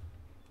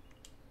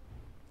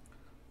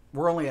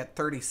 we're only at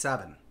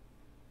 37.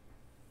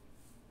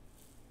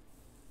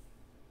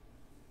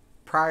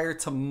 Prior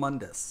to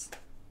Mundus.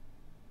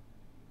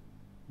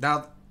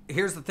 Now,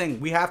 here's the thing.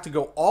 We have to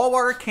go all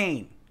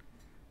arcane.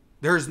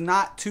 There's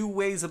not two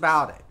ways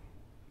about it.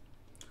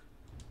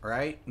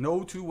 Right?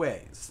 No two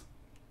ways.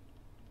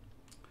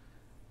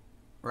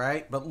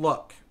 Right? But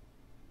look.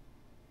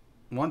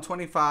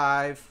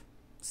 125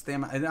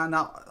 stamina. And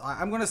now,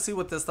 I'm going to see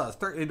what this does.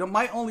 It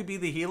might only be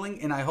the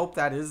healing, and I hope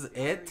that is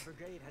it.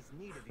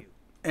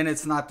 And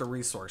it's not the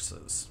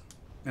resources.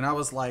 And I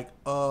was like,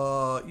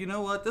 you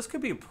know what? This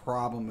could be a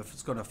problem if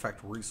it's going to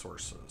affect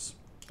resources.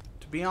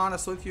 To be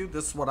honest with you,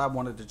 this is what I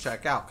wanted to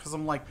check out. Because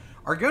I'm like,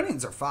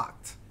 Argonians are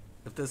fucked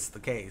if this is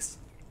the case.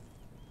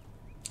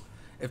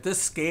 If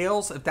this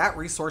scales, if that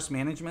resource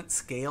management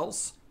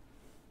scales,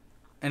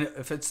 and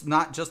if it's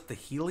not just the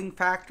healing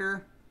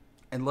factor,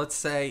 and let's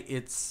say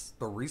it's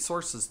the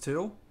resources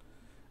too,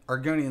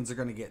 Argonians are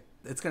going to get,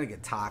 it's going to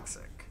get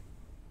toxic.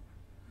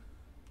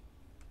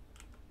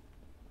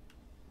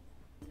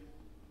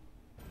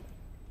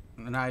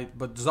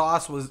 But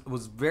Zoss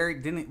was very,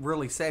 didn't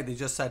really say. They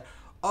just said,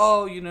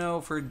 oh, you know,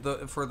 for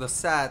the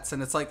sets,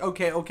 and it's like,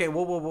 okay,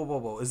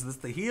 whoa, is this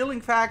the healing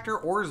factor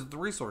or is it the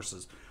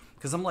resources?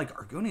 Because I'm like,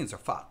 Argonians are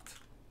fucked,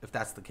 if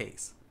that's the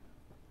case.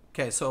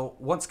 Okay, so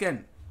once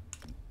again,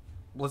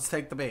 let's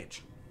take the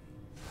mage.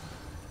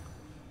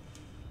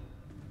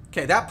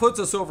 Okay, that puts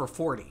us over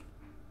 40.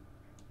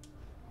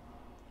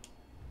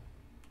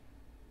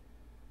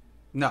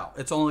 No,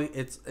 it's only,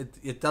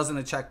 it doesn't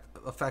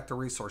affect the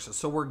resources,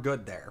 so we're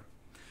good there.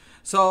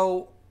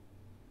 So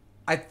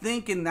I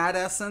think in that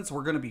essence,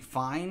 we're going to be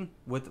fine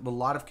with a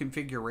lot of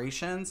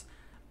configurations,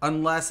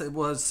 unless it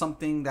was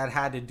something that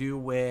had to do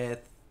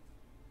with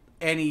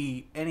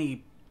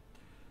anything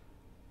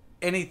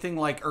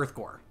like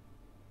Earthgore.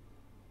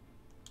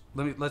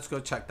 Let's go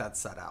check that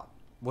set out.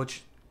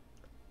 Which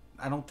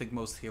I don't think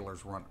most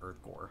healers run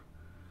Earthgore.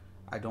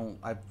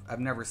 I've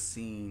never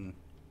seen.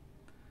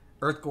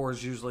 Earthgore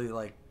is usually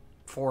like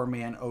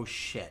 4-man. Oh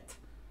shit.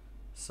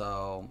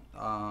 So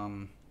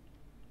I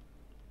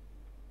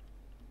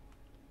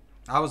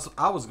was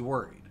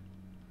worried.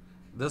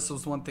 This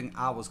was one thing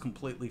I was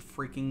completely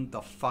freaking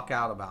the fuck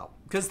out about,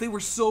 because they were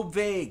so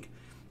vague,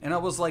 and I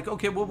was like,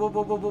 okay,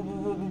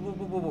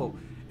 whoa.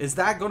 Is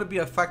that going to be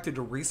affected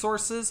to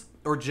resources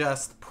or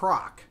just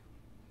proc?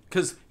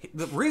 Because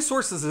the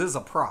resources is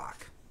a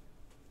proc.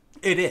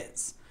 It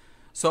is.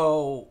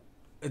 So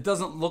it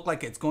doesn't look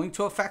like it's going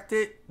to affect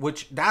it,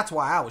 which that's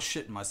why I was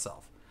shitting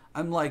myself.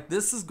 I'm like,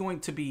 this is going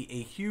to be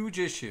a huge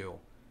issue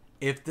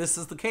if this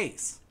is the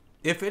case.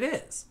 If it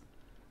is.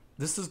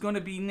 This is going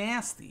to be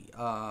nasty.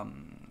 No.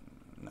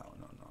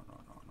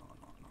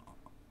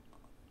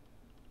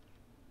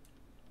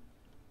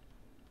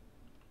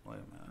 Wait a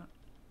minute.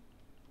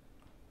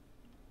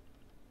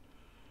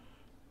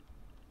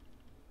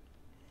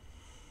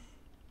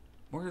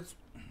 Where's...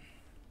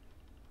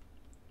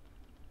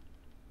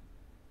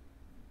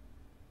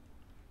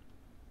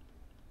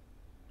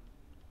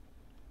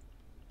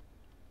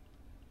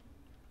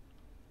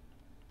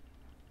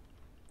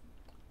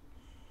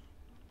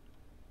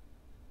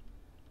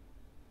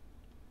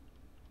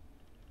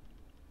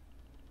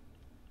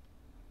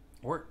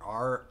 Where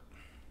are...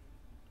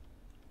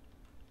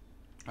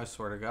 I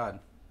swear to God.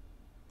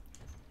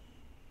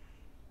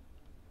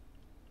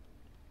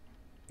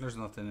 There's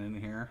nothing in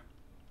here.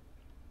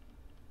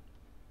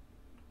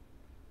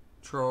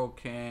 Troll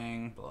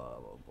King, blah,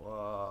 blah,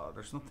 blah.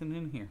 There's nothing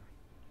in here.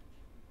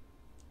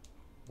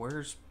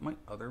 Where's my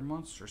other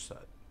monster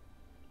set?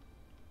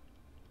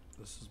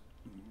 This is...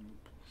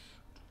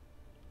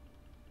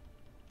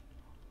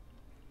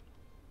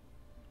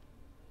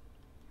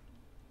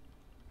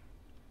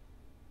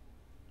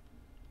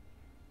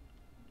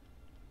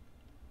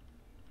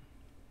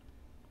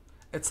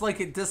 It's like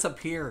it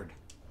disappeared.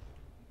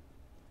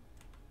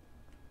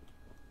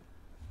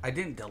 I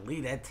didn't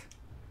delete it.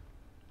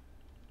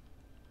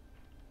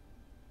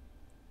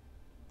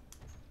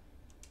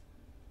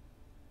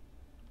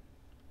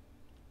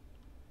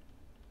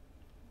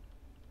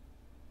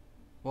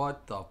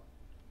 What the...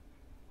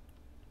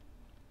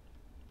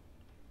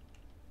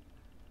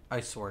 I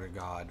swear to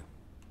God.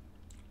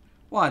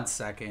 1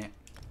 second.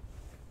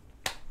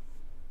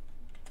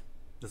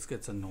 This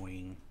gets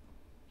annoying.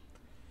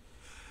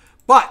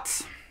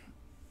 But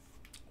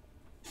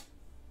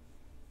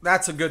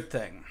that's a good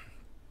thing.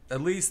 At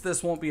least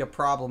this won't be a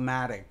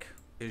problematic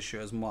issue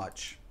as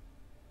much.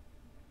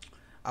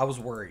 I was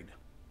worried,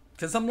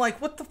 because I'm like,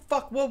 what the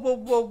fuck? Whoa.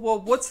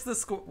 What's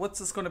this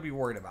going to be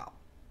worried about?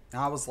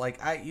 And I was like,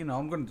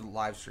 I'm going to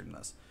live stream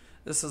this.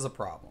 This is a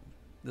problem.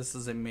 This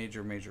is a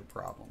major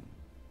problem.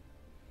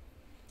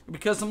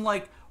 Because I'm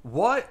like,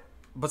 what?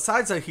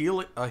 Besides a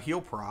heal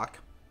proc,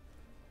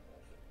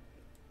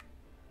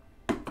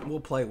 we'll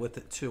play with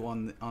it too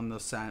in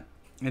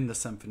the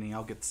symphony.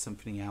 I'll get the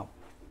symphony out,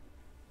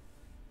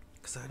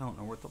 because I don't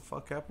know what the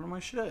fuck happened to my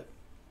shit.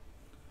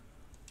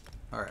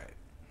 All right.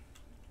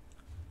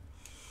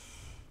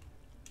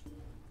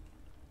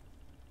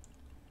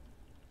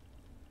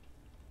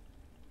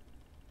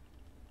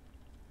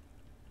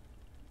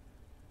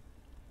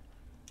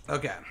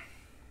 Okay.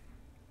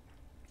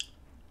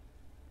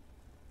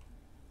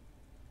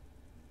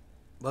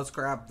 Let's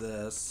grab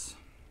this.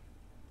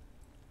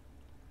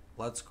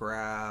 Let's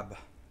grab...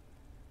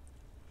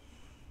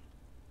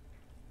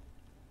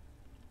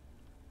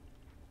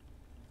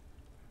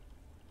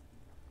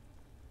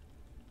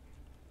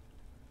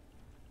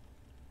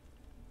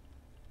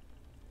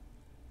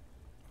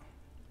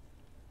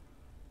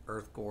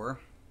 Earthgore.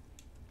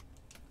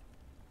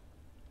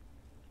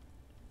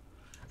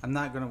 I'm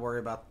not going to worry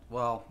about...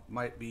 Well,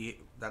 might be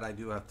that I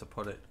do have to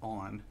put it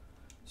on.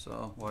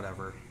 So,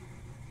 whatever.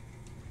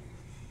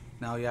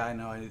 Now, yeah, I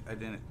know I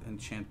didn't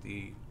enchant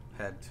the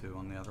head too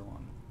on the other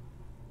one.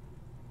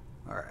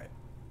 Alright.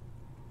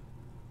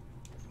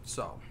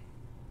 So.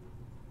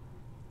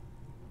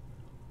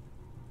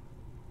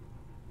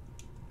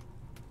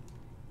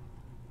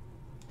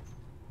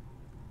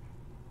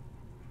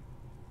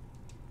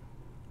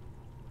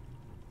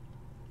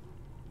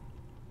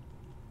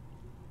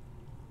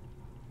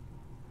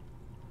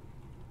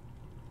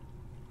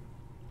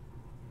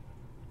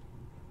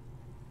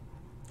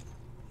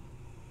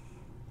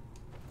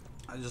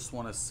 I just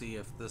want to see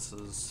if this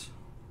is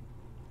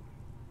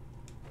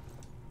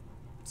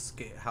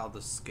how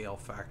the scale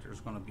factor is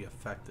going to be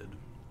affected.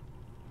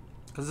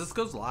 Because this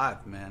goes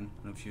live, man,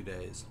 in a few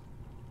days.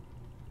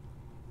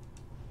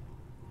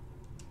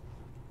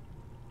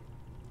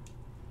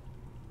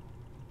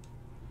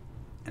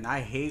 And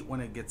I hate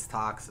when it gets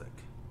toxic.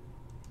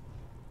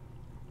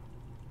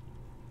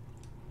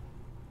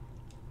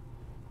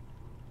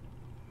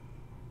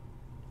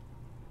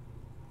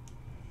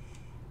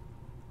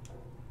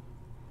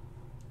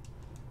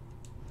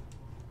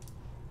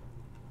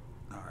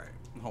 Alright,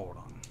 hold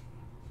on.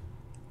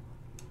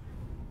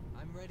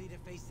 I'm ready to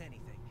face anything.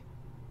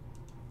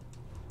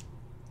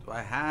 Do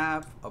I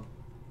have a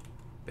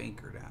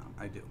banker down?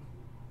 I do.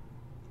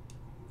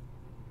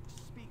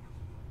 Speak.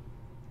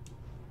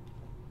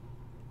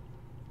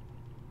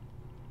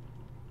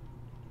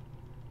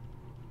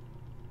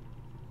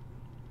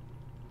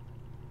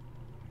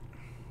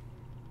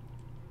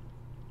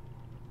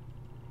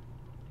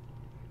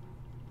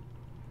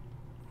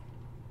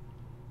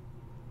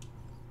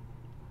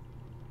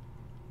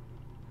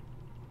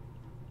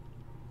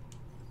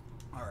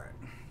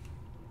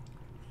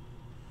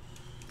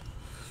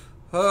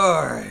 All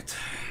right.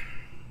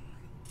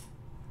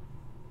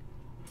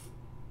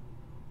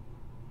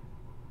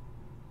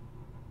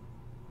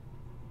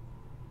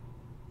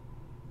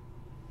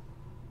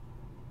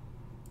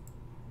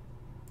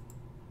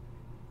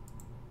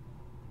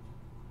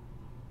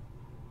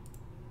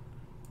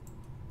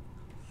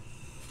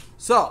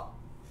 So,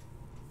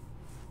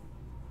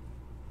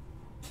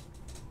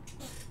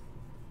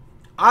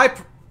 I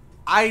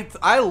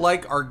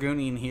like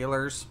Argonian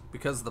healers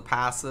because of the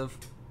passive.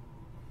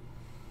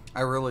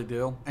 I really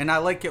do. And I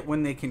like it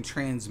when they can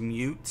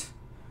transmute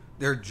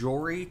their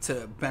jewelry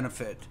to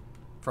benefit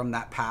from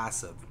that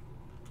passive,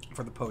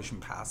 for the potion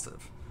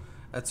passive.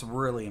 That's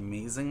really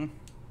amazing.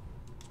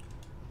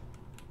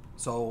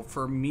 So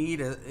for me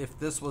to, if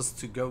this was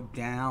to go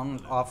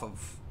down off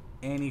of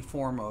any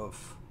form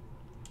of,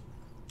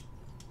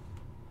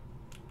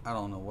 I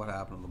don't know what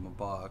happened to my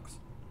box,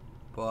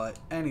 but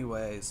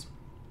anyways,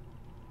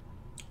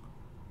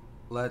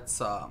 let's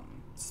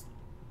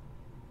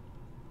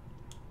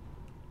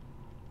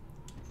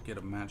get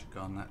a magic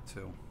on that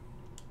too.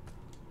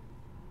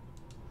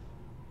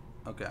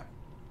 Okay.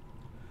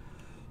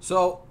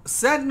 So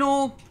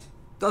Sentinel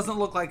doesn't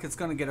look like it's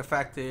going to get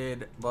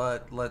affected,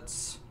 but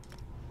let's...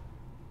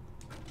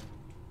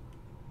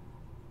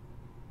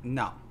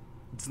 No,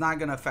 it's not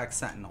going to affect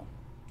Sentinel.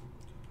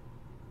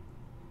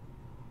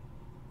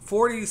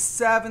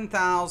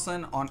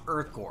 47,000 on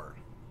Earthgore.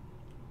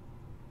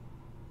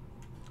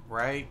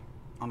 Right?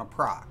 On a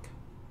proc.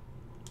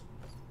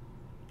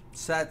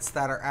 Sets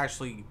that are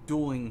actually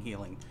dueling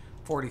healing.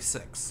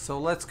 46. So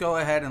let's go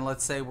ahead and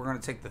let's say we're going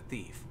to take the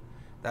Thief.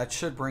 That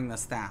should bring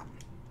this down.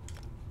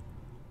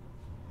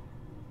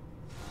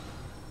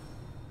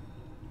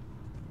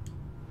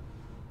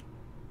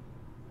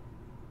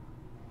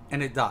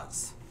 And it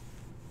does.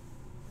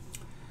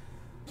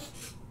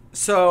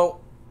 So,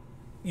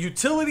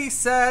 utility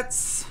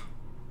sets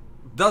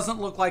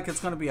doesn't look like it's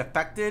going to be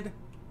affected.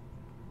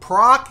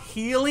 Proc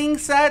healing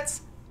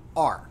sets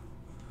are.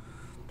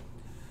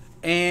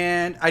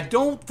 And I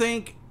don't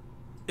think,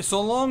 so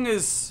long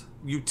as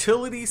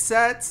utility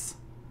sets,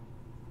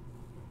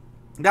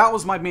 that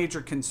was my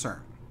major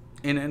concern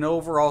in an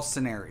overall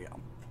scenario.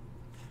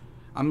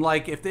 I'm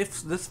like, if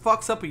this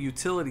fucks up a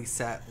utility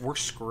set, we're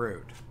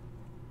screwed.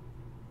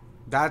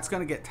 That's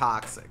going to get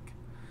toxic.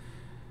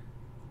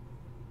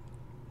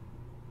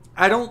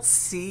 I don't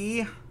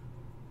see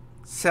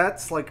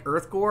sets like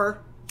Earthgore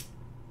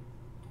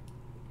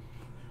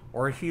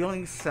or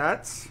healing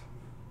sets,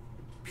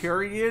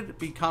 period,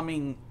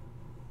 becoming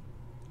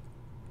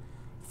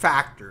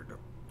factored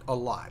a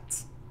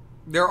lot.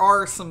 There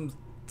are some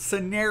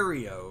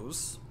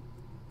scenarios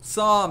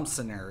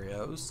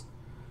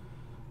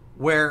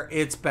where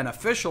it's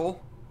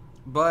beneficial,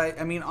 but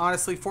I mean,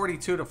 honestly,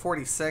 42 to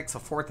 46, a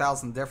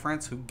 4,000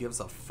 difference, who gives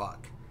a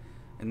fuck,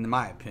 in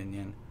my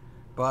opinion.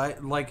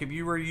 But like, if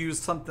you were to use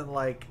something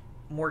like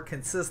more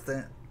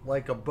consistent,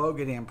 like a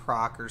Bogodan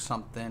proc or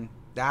something,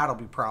 that'll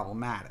be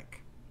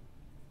problematic.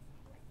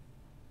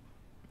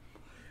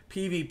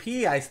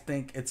 PvP, I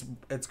think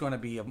it's going to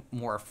be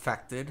more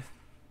affected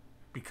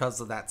because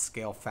of that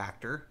scale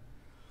factor.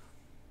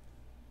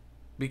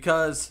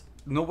 Because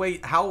no way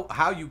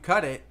how you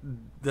cut it,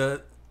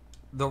 the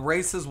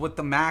races with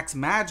the max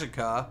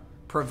magicka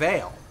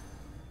prevail.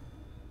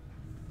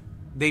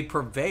 They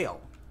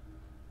prevail.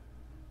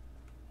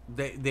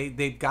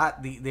 They've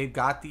got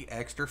the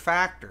extra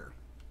factor.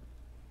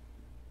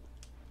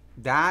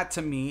 That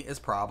to me is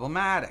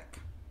problematic.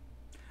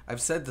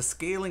 I've said the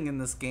scaling in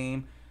this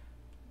game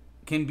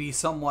can be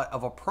somewhat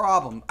of a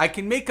problem. I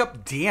can make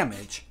up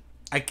damage.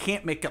 I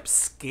can't make up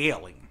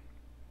scaling.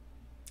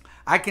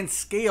 I can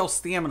scale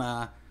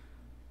stamina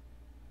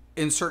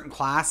in certain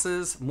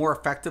classes more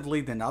effectively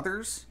than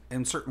others,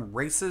 in certain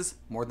races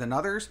more than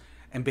others,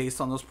 and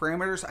based on those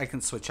parameters, I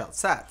can switch out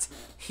sets.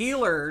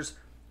 Healers,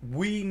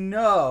 we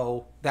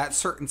know that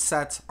certain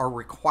sets are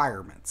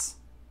requirements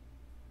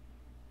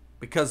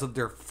because of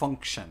their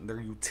function,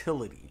 their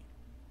utility.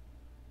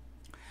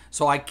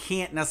 So I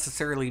can't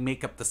necessarily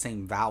make up the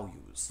same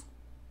values,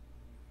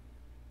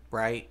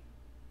 right?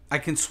 I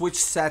can switch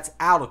sets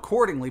out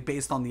accordingly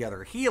based on the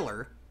other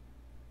healer,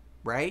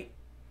 right?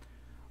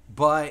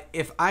 But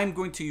if I'm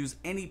going to use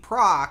any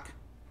proc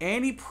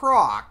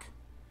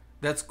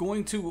that's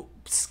going to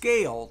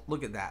scale,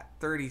 look at that,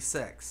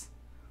 36.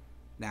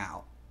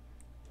 Now,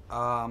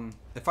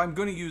 if I'm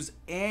going to use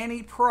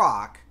any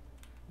proc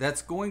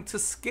that's going to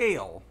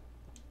scale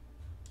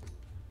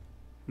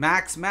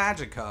max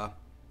magicka,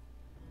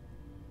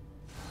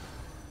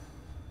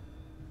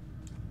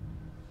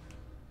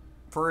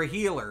 for a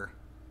healer,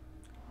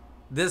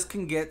 this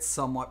can get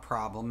somewhat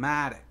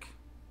problematic.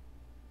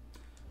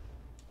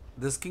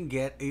 This can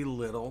get a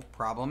little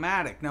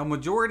problematic. Now,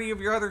 majority of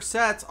your other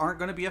sets aren't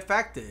going to be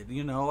affected,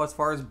 you know, as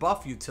far as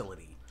buff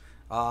utility.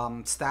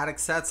 Static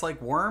sets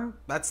like Worm,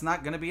 that's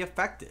not going to be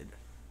affected,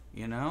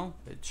 you know.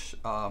 It's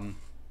wait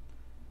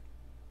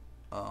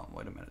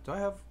a minute. Do I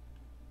have?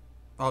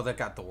 Oh, that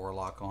got the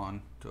Warlock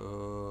on.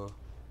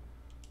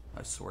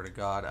 I swear to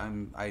God,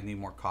 I need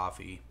more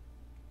coffee.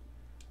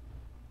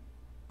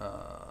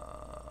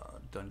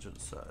 Dungeon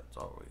sets.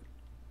 Oh wait.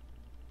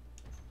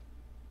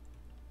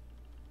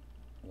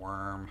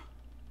 Worm.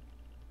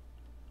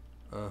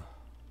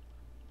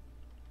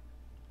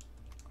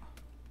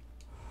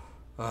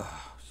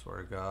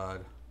 Swear to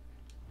God.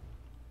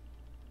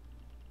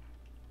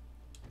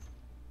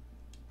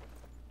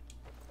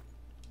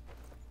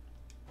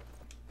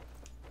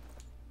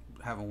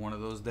 Having one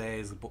of those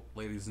days,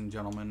 ladies and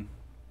gentlemen.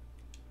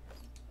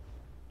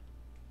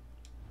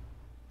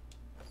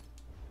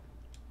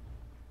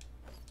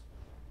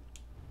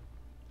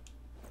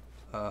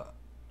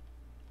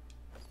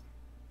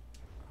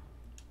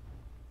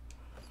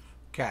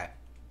 Okay.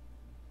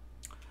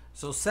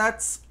 So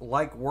sets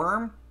like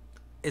Worm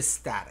is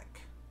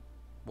static.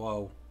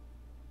 Whoa.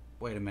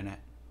 Wait a minute.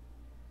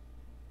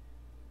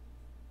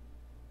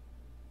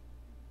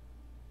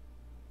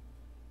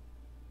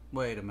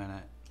 Wait a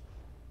minute.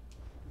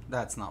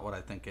 That's not what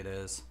I think it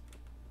is.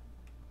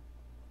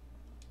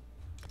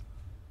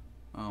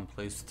 Oh,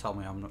 please tell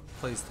me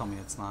please tell me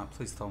it's not.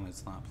 Please tell me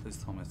it's not. Please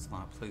tell me it's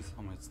not. Please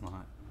tell me it's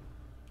not.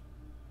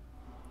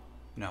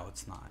 No,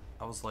 it's not.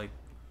 I was like,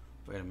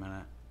 wait a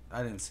minute.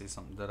 I didn't see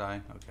something, did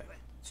I? Okay.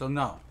 So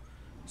no.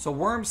 So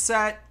Worm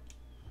set,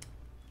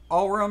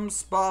 all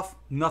rooms buff,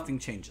 nothing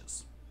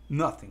changes.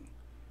 Nothing.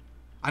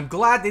 I'm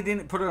glad they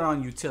didn't put it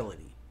on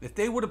utility. If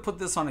they would have put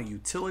this on a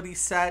utility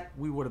set,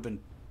 we would have been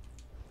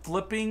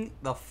flipping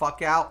the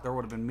fuck out. There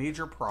would have been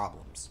major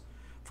problems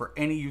for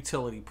any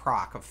utility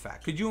proc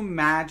effect. Could you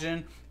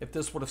imagine if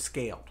this would have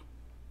scaled?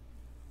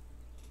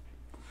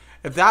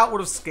 If that would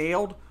have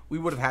scaled, we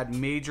would have had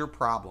major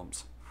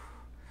problems.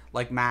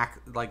 Like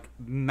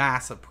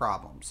massive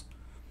problems.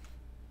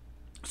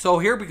 So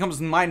here becomes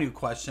my new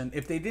question.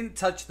 If they didn't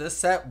touch this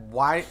set,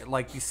 why,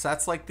 like these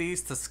sets like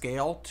these to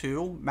scale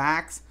to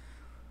max,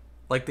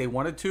 like they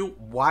wanted to,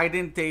 why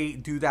didn't they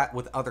do that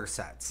with other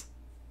sets?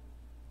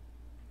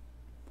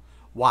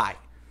 Why?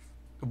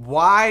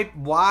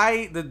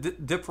 Why the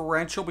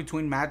differential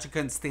between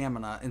magicka and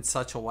stamina in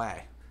such a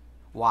way?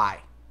 Why?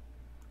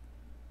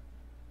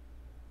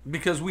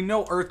 Because we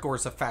know Earthgore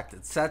is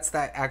affected. Sets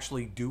that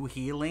actually do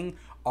healing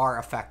are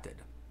affected.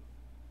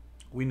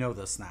 We know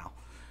this now.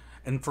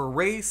 And for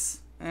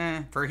race,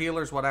 for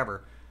healers,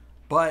 whatever.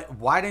 But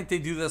why didn't they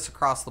do this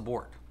across the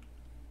board?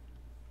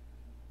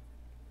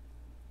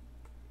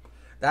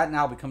 That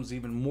now becomes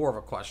even more of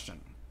a question.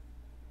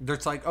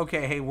 It's like,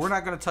 okay, hey, we're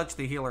not going to touch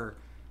the healer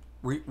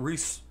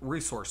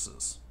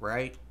resources,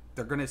 right?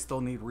 They're going to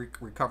still need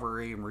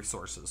recovery and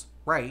resources.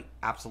 Right,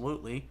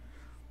 absolutely.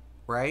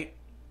 Right?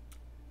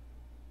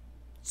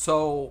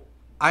 So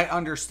I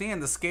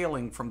understand the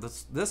scaling from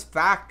this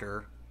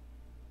factor,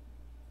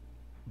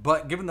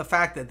 but given the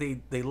fact that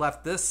they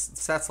left this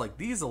sets like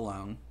these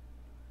alone,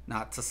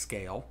 not to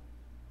scale,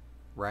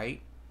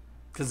 right?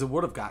 Because it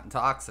would have gotten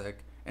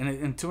toxic,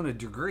 and to a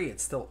degree it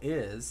still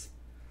is,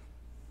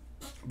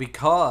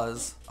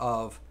 because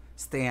of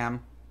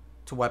stam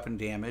to weapon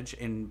damage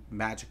and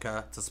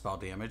magicka to spell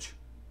damage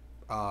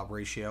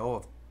ratio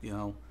of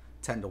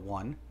 10 to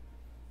 1.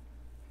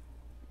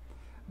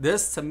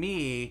 This to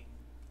me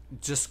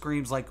just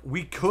screams like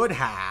we could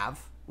have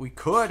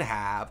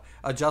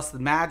adjusted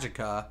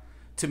magicka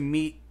to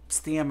meet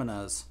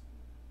staminas,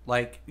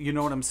 like, you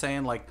know what I'm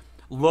saying, like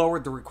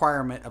lowered the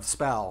requirement of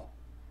spell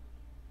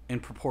in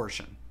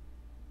proportion.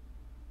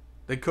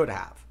 They could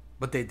have,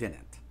 but they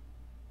didn't.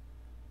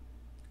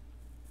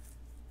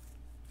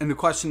 And the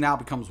question now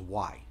becomes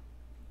why.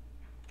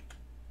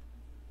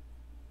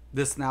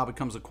 This now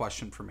becomes a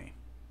question for me.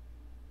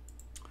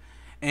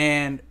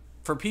 And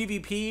for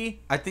PvP,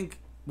 I think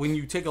when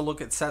you take a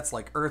look at sets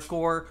like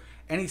Earthgore,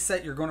 any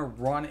set you're going to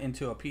run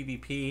into a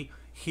PvP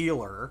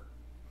healer,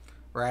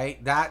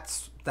 right? That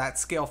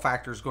scale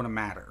factor is going to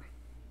matter.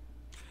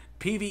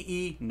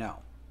 PvE, no.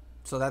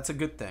 So that's a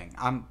good thing.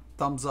 I'm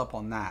thumbs up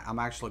on that. I'm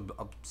actually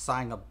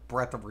sighing a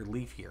breath of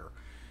relief here.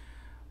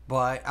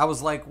 But I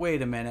was like,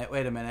 wait a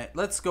minute.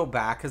 Let's go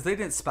back, because they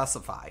didn't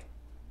specify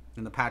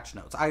in the patch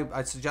notes.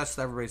 I suggest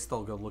everybody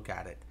still go look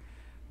at it.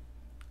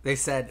 They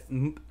said,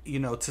 you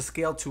know, to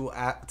scale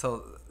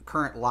to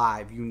current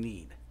live, you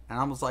need. And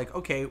I was like,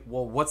 okay,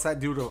 well, what's that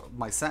do to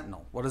my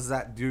Sentinel? What does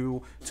that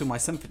do to my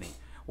Symphony?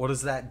 What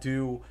does that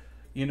do,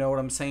 you know what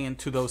I'm saying,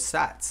 to those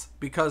sets?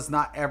 Because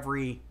not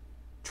every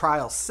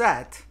trial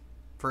set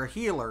for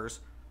healers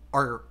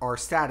are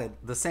statted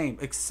the same,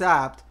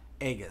 except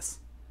Aegis,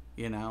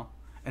 you know?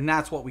 And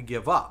that's what we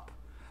give up.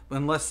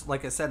 Unless,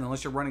 like I said,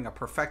 unless you're running a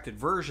perfected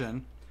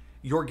version,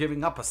 you're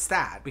giving up a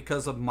stat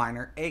because of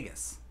minor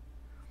Aegis.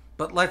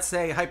 But let's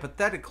say,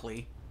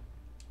 hypothetically,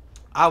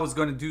 I was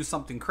going to do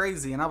something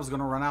crazy and I was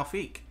going to run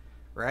Alfiq,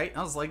 right?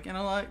 I was like, you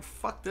know what?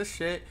 Fuck this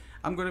shit.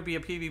 I'm going to be a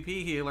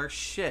PvP healer.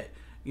 Shit.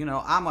 You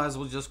know, I might as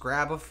well just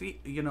grab a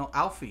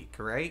Alfiq,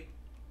 right?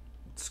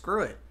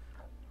 Screw it.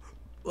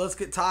 Let's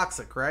get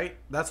toxic, right?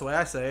 That's the way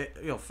I say it.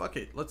 Yo, fuck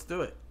it. Let's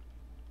do it.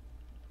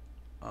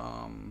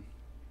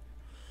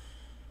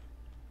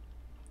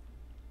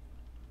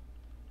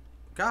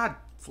 God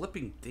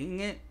flipping dang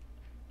it.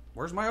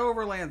 Where's my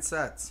overland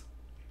sets?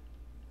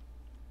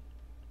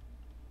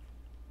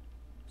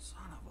 Son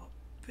of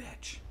a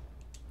bitch.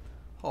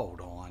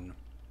 Hold on.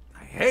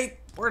 I hate...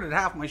 Where did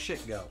half my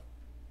shit go?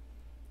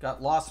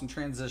 Got lost in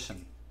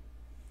transition.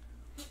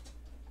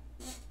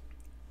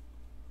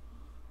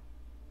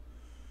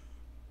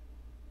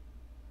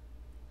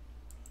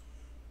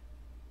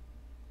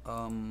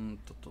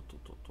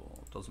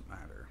 Doesn't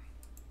matter.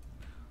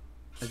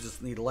 I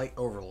just need light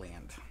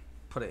overland.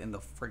 Put it in the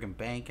friggin'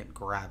 bank and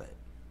grab it.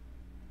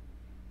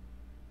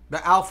 The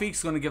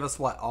Alfiq's going to give us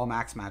what? All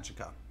max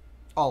magicka.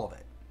 All of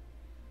it.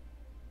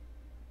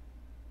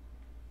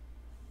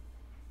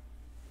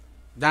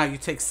 Now you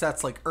take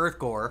sets like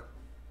Earthgore,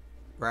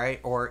 right?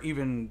 Or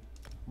even,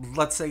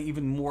 let's say,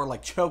 even more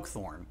like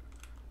Chokethorn,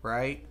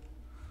 right?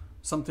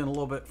 Something a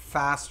little bit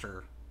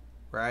faster,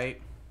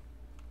 right?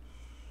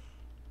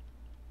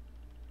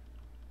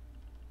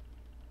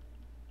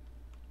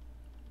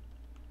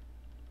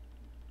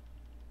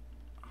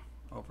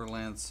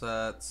 Overland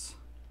sets,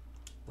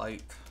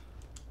 light.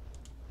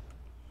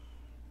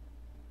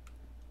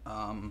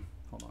 Hold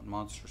on,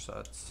 monster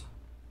sets.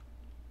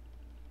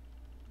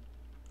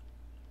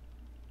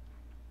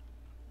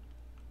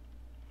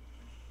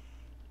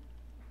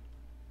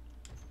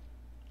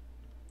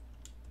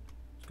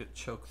 Let's get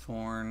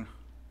Chokethorn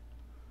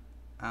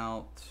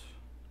out.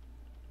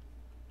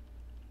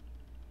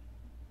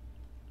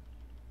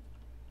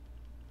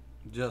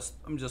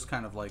 I'm just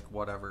kind of like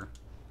whatever.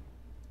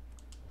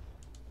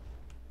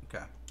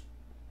 Okay.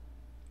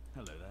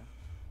 Hello there.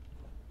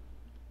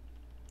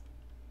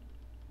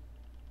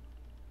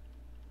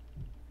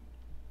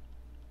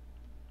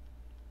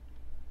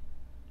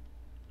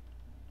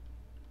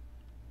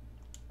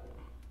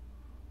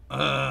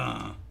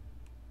 I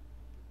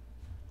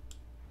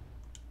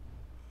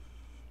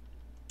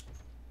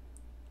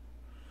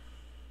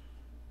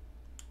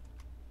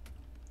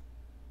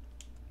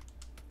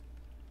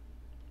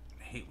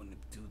hate when they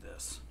do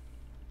this.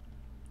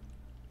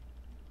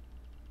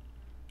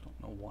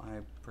 Don't know why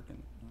I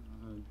freaking...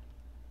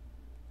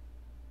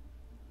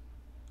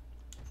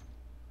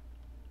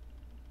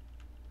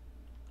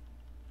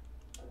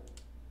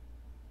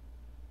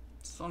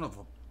 Son of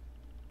a...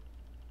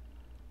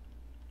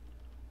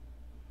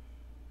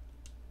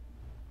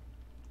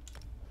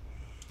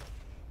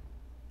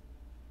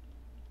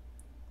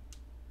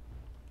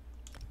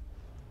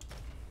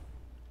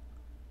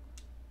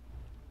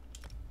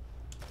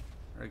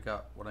 I already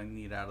got what I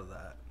need out of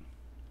that.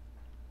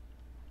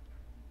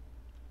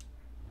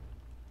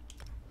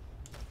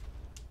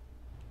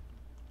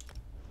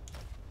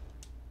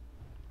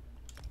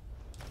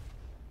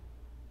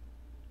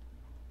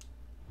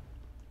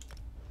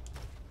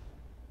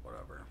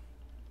 Whatever.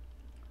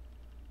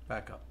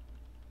 Back up.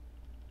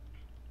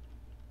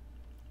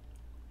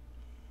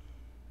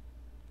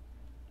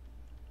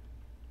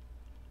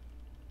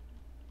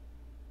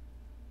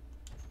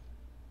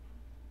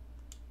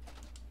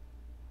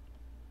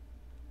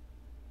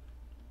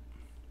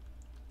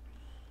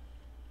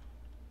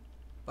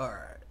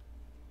 Alright.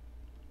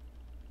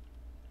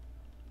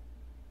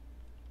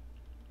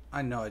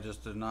 I know I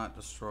just did not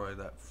destroy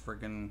that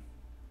friggin...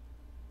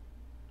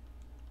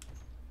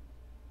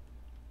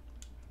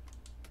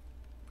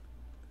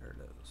 There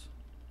it is.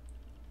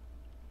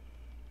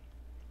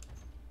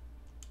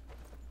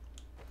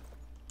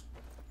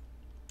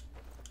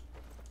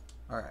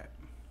 Alright.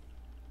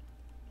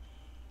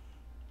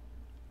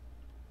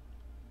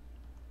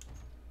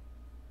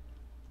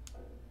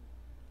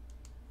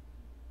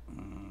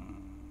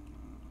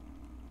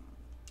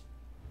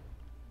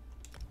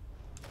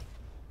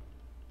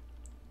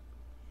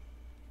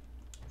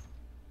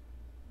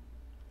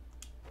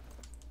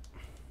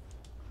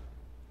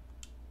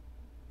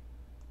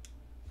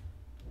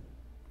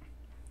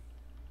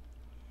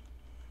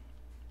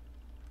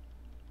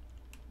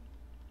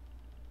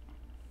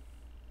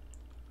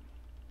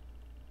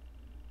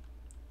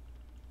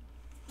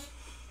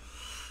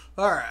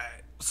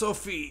 Alright,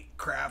 Sophie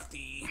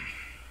Crafty.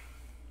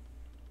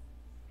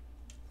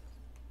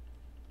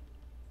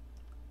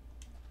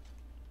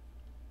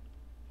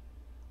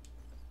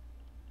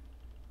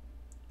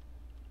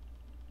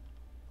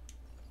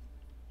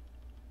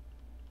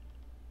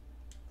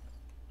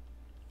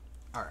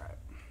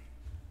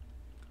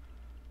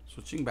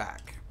 Switching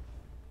back.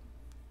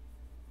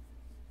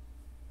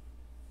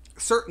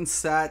 Certain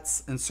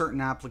sets and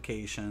certain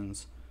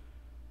applications,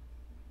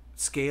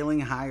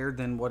 scaling higher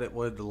than what it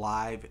would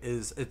live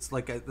that's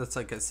like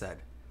I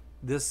said.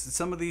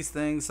 Some of these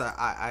things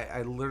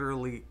I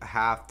literally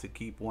have to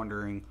keep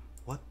wondering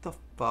what the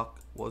fuck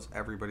was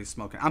everybody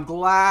smoking. I'm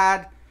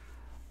glad.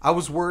 I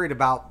was worried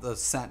about the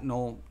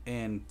Sentinel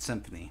and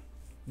Symphony.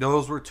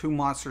 Those were two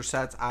monster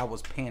sets I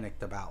was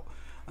panicked about.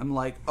 I'm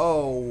like,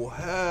 oh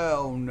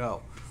hell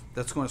no.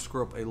 That's going to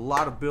screw up a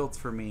lot of builds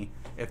for me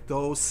if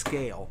those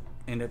scale.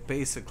 And it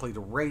basically, the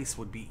race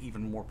would be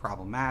even more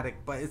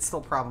problematic. But it's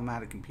still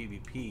problematic in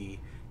PvP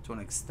to an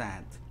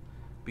extent.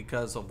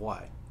 Because of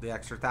what? The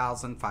extra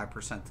 1,000,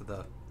 5% to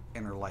the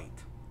inner light.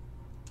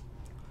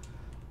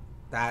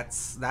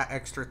 That's that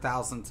extra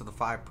 1,000 to the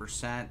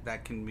 5%.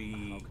 That can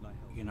be,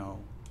 you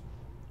know.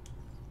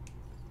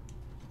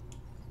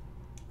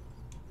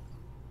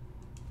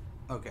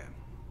 Okay.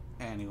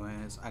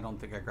 Anyways, I don't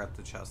think I grabbed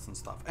the chest and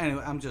stuff.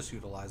 Anyway, I'm just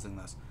utilizing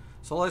this.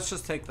 So let's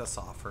just take this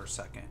off for a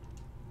second.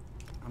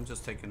 I'm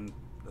just taking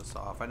this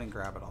off. I didn't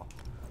grab it all.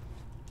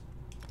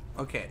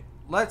 Okay,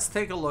 let's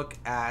take a look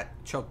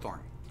at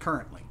Chokethorn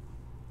currently.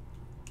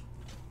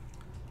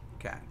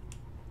 Okay.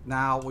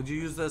 Now, would you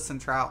use this in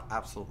Trout?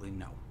 Absolutely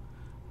no.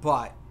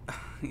 But,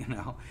 you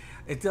know,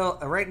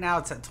 right now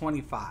it's at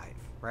 25,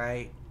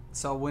 right?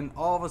 So when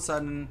all of a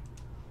sudden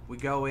we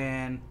go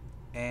in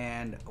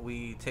and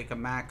we take a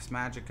max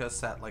Magicka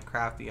set like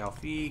Crafty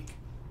Alfiq,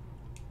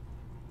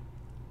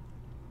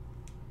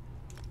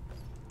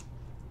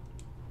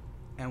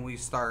 and we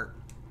start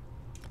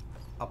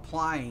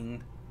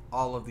applying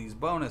all of these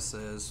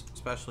bonuses,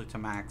 especially to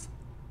max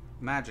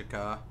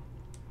Magicka.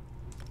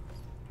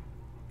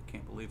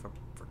 Can't believe I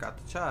forgot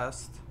the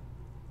chest.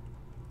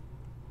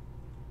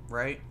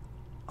 Right?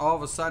 All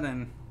of a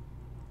sudden,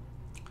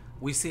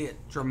 we see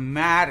it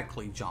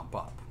dramatically jump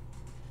up.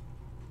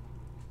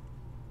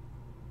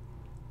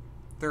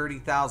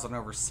 30,000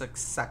 over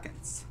 6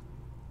 seconds.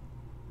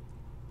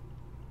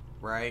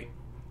 Right?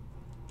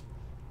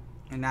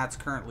 And that's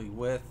currently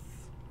with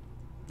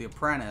the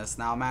Apprentice.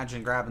 Now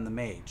imagine grabbing the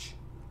Mage.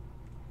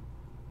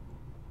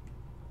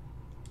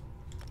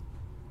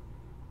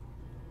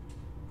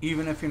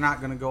 Even if you're not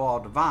going to go all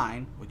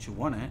Divine, which you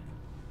wouldn't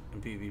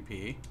in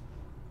PvP.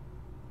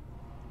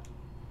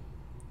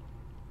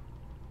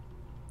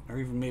 Or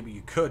even maybe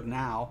you could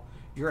now.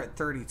 You're at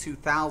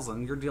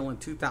 32,000. You're dealing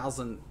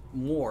 2,000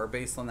 more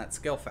based on that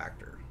skill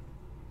factor.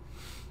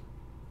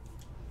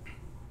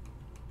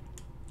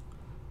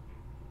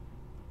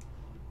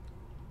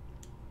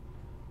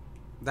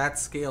 That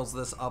scales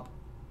this up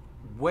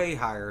way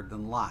higher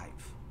than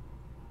live.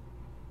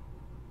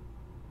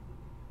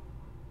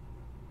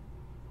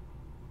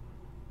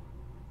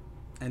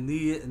 And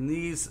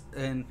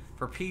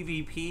for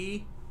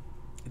PvP,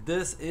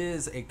 this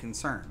is a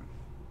concern.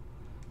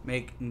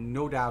 Make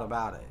no doubt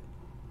about it.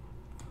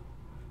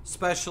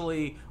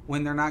 Especially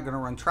when they're not going to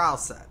run trial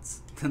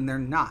sets. Then they're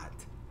not.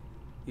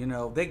 You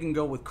know, they can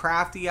go with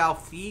Crafty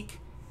Alfiq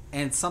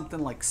and something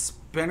like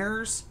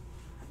Spinners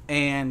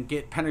and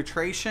get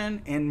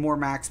penetration and more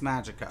max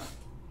Magicka.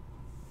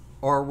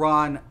 Or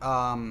run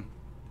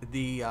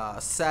the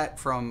set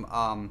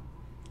from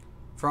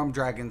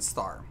Dragon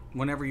Star.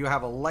 Whenever you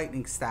have a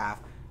lightning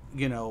staff,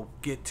 you know,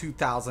 get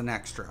 2,000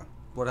 extra.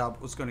 What I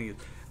was going to use.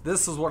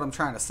 This is what I'm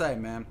trying to say,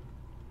 man.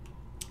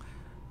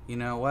 You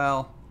know,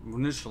 well,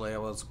 initially I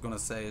was going to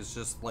say it's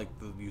just like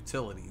the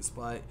utilities,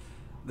 but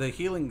the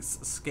healing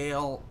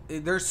scale,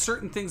 there's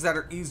certain things that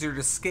are easier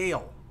to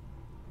scale.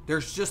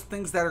 There's just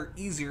things that are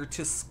easier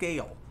to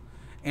scale.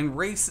 And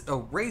race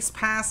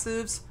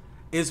passives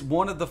is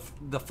one of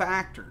the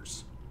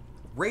factors.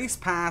 Race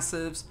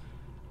passives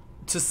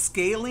to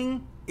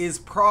scaling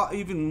is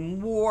even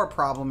more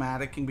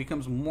problematic and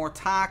becomes more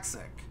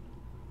toxic.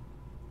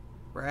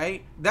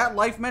 Right? That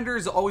Life Mender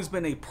has always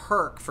been a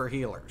perk for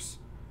healers.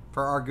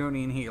 For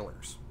Argonian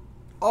healers.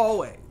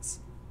 Always.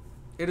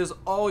 It has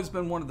always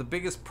been one of the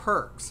biggest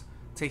perks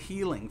to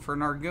healing for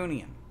an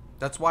Argonian.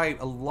 That's why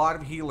a lot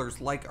of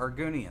healers like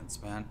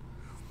Argonians, man.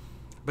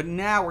 But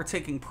now we're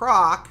taking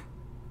proc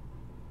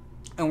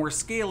and we're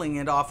scaling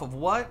it off of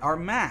what? Our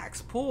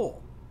max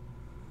pool.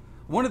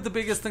 One of the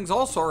biggest things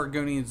also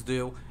Argonians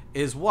do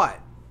is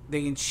what?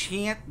 They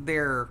enchant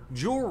their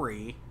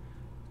jewelry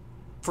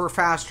for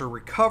faster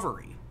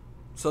recovery.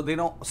 So they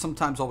don't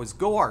sometimes always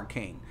go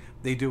arcane.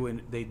 They do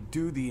infuse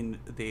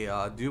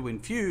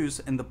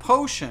in the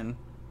potion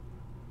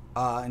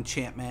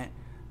enchantment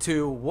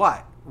to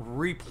what?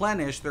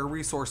 Replenish their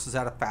resources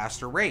at a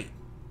faster rate.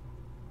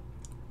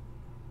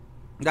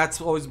 That's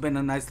always been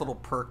a nice little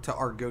perk to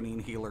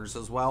Argonian healers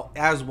as well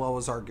as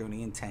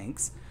Argonian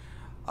tanks,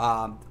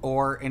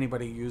 or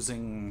anybody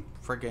using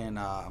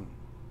friggin'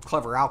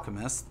 Clever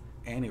Alchemist.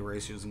 Any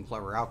race using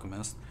Clever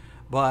Alchemist,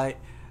 but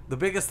the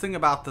biggest thing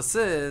about this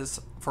is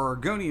for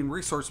Argonian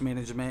resource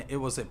management, it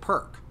was a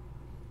perk.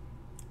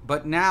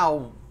 But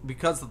now,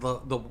 because of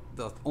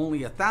the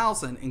only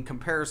 1,000 in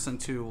comparison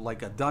to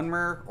like a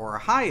Dunmer or a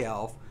High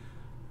Elf,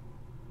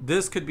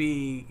 this could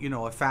be, you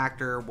know, a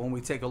factor when we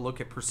take a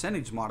look at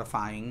percentage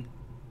modifying,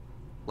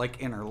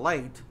 like inner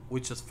light,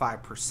 which is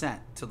 5%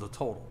 to the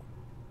total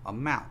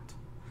amount.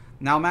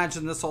 Now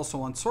imagine this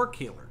also on Sork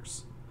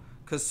Healers,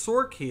 because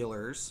Sork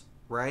Healers,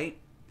 right,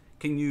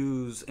 can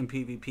use in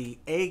PvP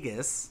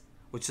Aegis,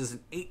 which is an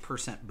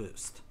 8%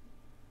 boost.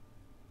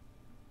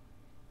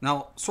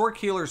 Now, Sork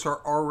Healers are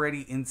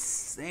already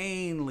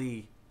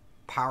insanely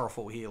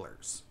powerful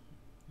healers.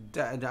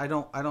 I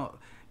don't,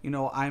 you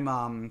know,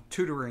 I'm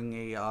tutoring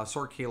a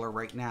Sork Healer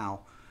right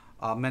now,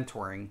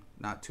 mentoring,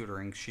 not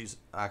tutoring. She's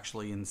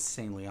actually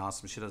insanely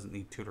awesome. She doesn't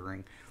need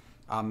tutoring.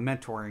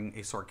 Mentoring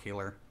a Sork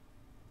Healer,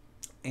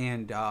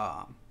 and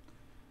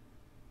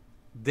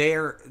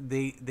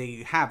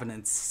they have an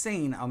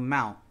insane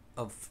amount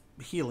of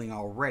healing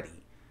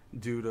already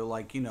due to,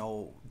 like, you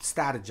know,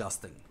 stat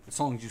adjusting. As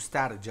long as you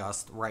stat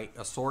adjust right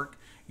a Sork,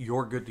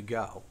 you're good to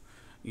go,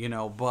 you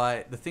know.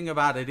 But the thing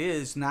about it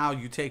is, now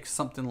you take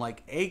something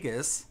like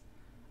Aegis,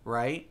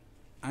 right,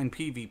 in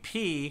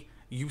PvP,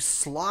 you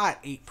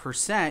slot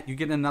 8%, you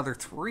get another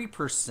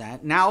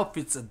 3%. Now if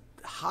it's a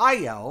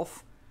high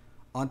elf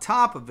on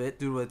top of it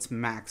due to its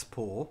max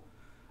pool,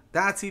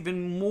 that's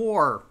even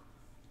more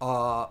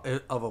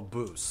of a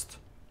boost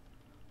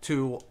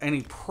to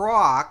any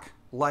proc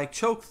like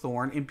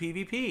Chokethorn in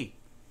PvP.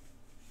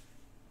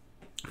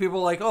 People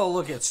are like, oh,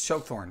 look, it's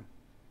Chokethorn.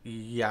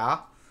 Yeah,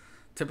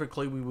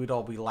 typically we would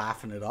all be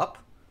laughing it up.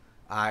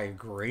 I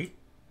agree.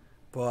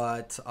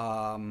 But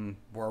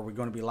where are we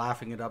going to be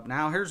laughing it up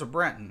now? Here's a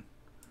Brenton.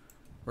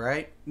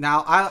 Right?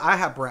 Now, I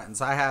have Brentons.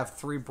 I have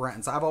 3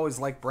 Brentons. I've always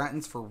liked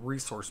Brentons for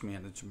resource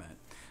management.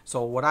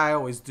 So what I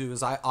always do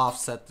is I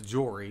offset the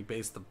jewelry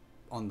based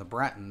on the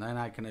Brenton, and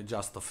I can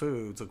adjust the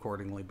foods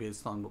accordingly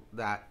based on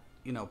that,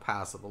 you know,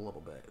 passive a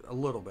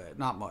little bit,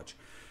 not much.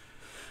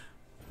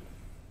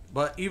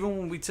 But even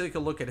when we take a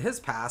look at his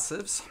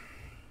passives,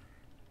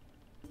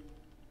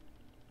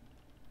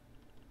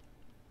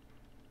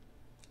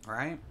 all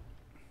right,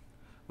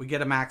 we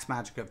get a max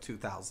magic of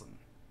 2,000.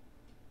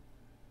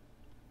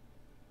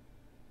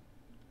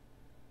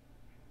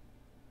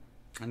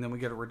 And then we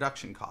get a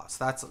reduction cost.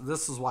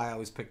 This is why I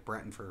always pick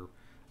Brenton for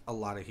a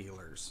lot of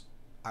healers.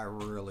 I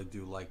really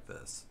do like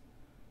this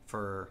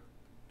for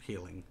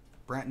healing.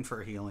 Brenton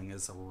for healing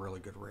is a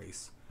really good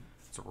race.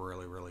 It's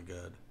really, really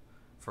good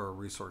for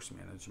resource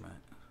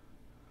management.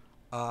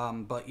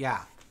 But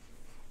yeah,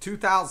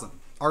 2,000.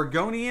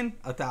 Argonian,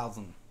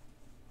 1,000.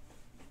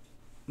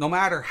 No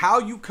matter how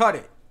you cut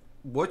it,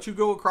 what you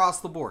go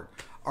across the board,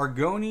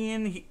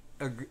 Argonian's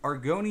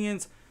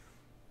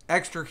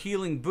extra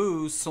healing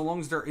boost, so long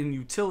as they're in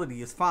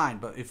utility, is fine.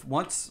 But if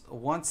once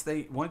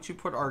you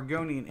put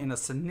Argonian in a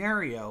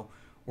scenario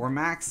where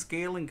max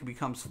scaling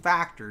becomes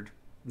factored,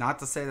 not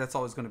to say that's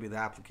always going to be the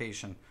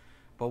application,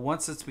 but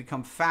once it's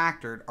become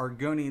factored,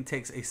 Argonian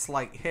takes a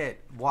slight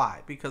hit.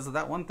 Why? Because of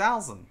that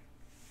 1,000.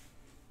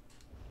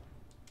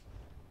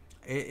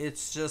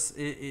 It's just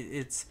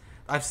it's.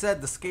 I've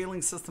said the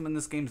scaling system in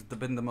this game has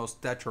been the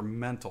most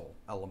detrimental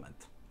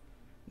element,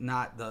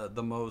 not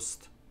the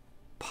most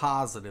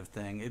positive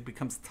thing. It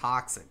becomes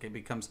toxic. It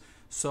becomes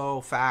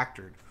so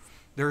factored.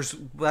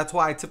 That's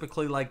why I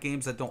typically like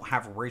games that don't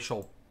have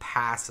racial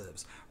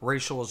passives.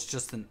 Racial is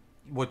just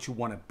what you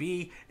want to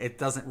be. It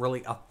doesn't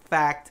really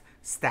affect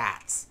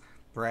stats,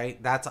 right?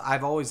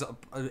 I've always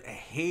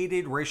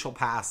hated racial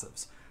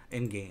passives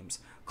in games.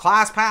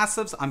 Class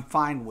passives, I'm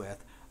fine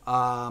with.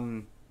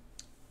 I'm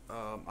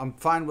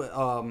fine with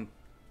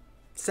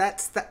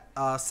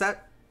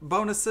set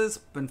bonuses.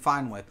 Been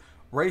fine with.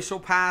 Racial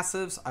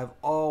passives, I've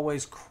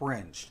always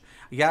cringed.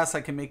 Yes,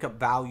 I can make up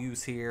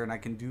values here, and I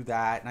can do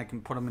that, and I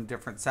can put them in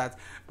different sets.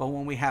 But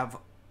when we have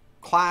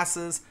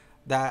classes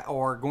that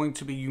are going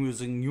to be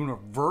using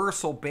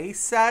universal base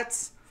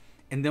sets,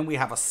 and then we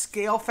have a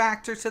scale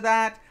factor to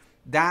that,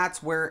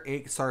 that's where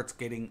it starts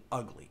getting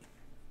ugly.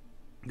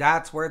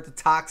 That's where the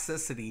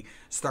toxicity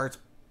starts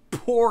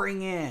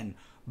pouring in.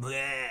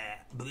 Bleh,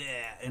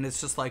 bleh. And it's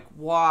just like,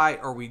 why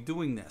are we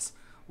doing this?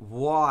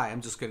 Why?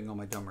 I'm just getting on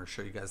my dumber to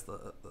show you guys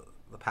the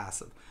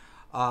passive.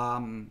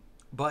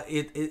 But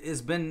it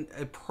has been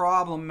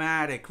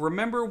problematic.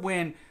 Remember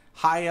when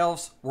high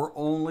elves were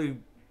only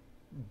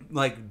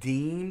like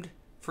deemed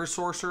for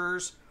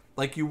sorcerers?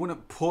 Like you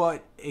wouldn't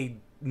put a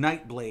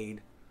Nightblade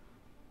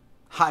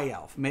high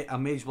elf, a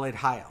Mage Blade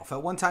high elf.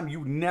 At one time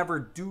you never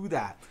do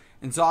that.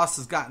 And ZOS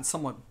has gotten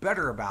somewhat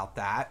better about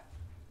that.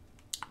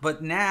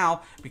 But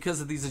now,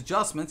 because of these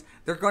adjustments,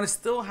 they're going to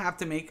still have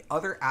to make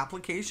other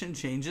application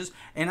changes.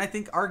 And I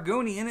think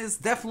Argonian is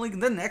definitely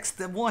the next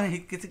one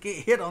to get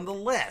hit on the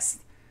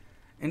list.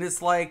 And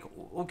it's like,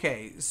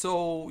 okay,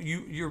 so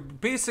you're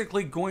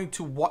basically going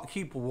to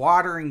keep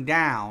watering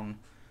down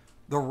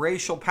the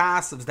racial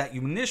passives that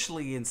you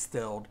initially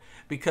instilled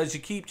because you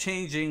keep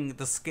changing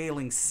the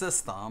scaling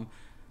system.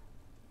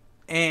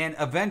 And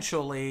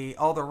eventually,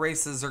 all the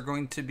races are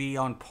going to be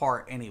on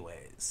par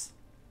anyways.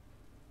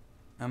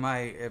 Do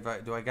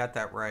I got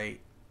that right?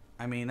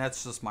 I mean,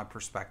 that's just my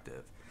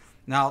perspective.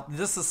 Now,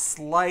 this is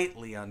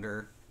slightly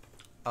under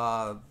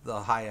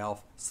the high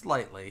elf,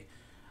 slightly.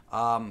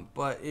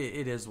 But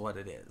it is what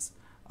it is.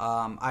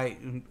 But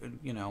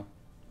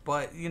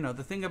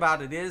the thing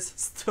about it is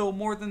still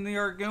more than the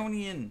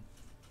Argonian.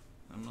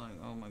 I'm like,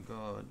 oh my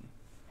god,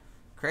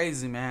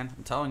 crazy, man.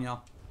 I'm telling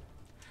y'all.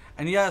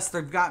 And yes,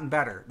 they've gotten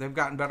better. They've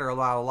gotten better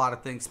about a lot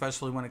of things,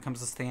 especially when it comes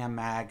to Stam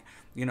Mag.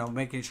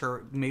 Making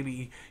sure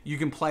maybe you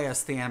can play a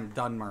Stam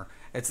Dunmer.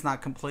 It's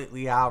not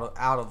completely out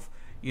of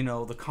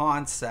the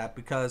concept,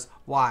 because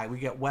why? We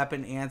get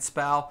weapon and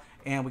spell,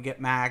 and we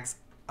get mags,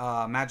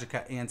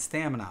 magicka and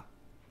stamina,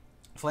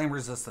 flame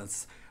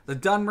resistance. The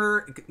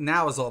Dunmer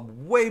now is a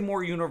way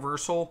more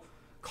universal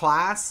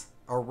class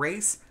or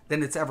race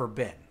than it's ever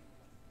been,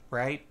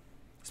 right?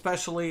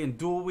 Especially in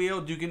dual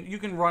wield, you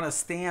can run a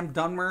Stam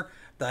Dunmer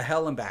the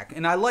hell and back,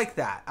 and I like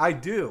that. I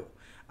do.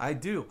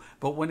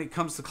 But when it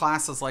comes to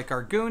classes like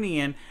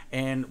Argonian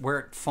and where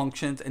it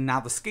functions, and now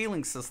the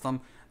scaling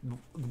system,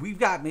 we've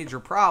got major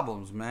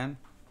problems, man.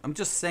 I'm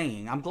just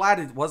saying. I'm glad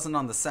it wasn't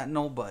on the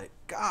Sentinel, but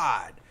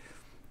God,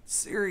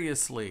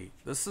 seriously,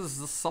 this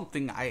is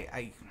something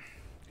I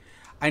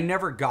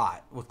never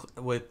got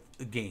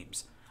with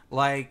games.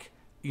 Like,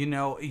 you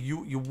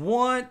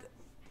want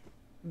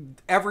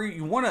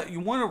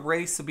a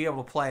race to be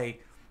able to play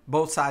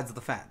both sides of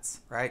the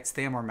fence, right?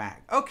 Stam or mag.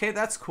 Okay,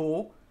 that's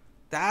cool.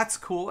 That's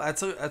cool.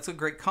 That's a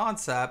great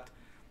concept,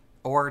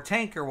 or a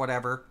tank or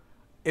whatever.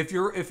 If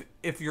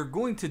you're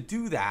going to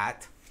do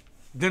that,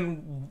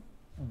 then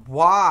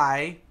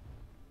why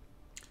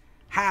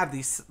have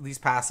these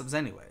passives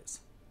anyways?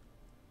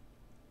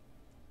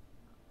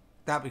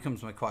 That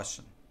becomes my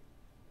question.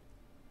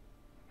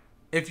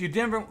 If you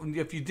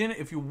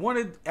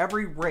wanted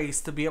every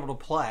race to be able to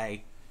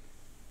play,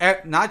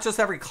 not just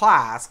every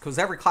class, because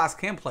every class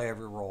can play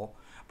every role,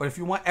 but if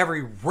you want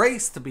every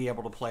race to be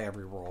able to play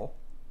every role,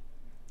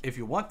 if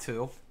you want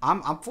to,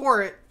 I'm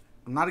for it.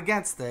 I'm not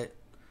against it.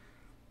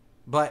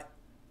 But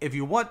if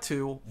you want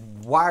to,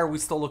 why are we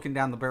still looking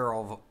down the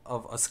barrel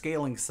of a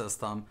scaling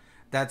system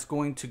that's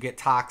going to get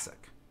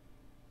toxic?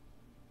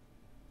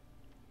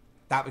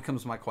 That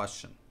becomes my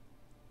question.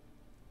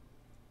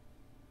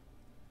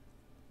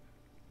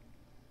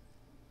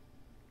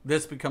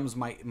 This becomes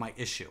my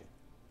issue.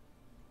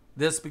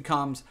 This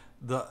becomes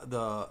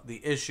the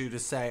issue to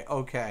say,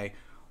 okay,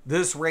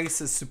 this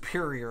race is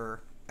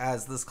superior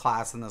as this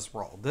class in this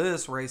role.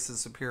 This race is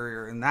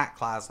superior in that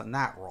class and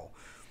that role.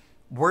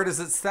 Where does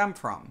it stem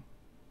from?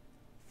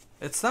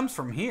 It stems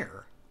from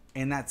here,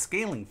 in that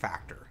scaling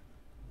factor.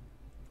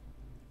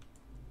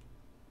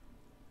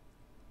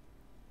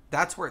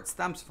 That's where it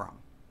stems from.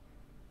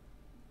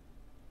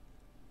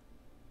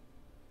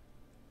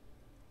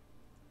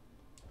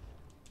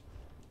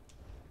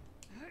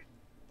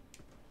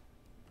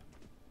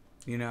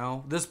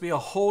 This would be a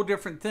whole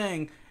different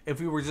thing if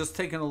we were just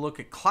taking a look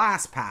at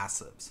class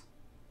passives,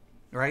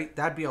 right?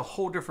 That'd be a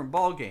whole different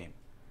ball game,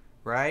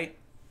 right?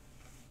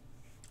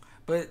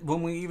 But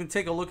when we even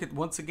take a look at,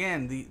 once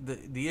again,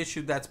 the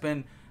issue that's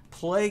been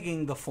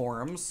plaguing the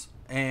forums,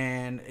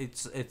 and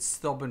it's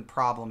still been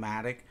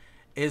problematic,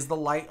 is the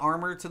light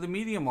armor to the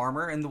medium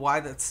armor, and why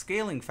that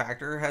scaling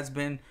factor has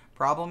been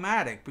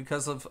problematic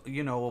because of,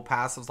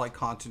 passives like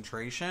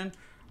concentration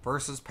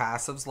versus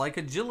passives like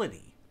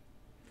agility.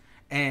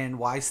 And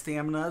why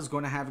stamina is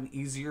going to have an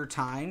easier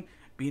time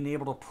being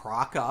able to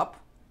proc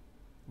up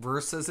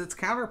versus its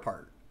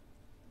counterpart.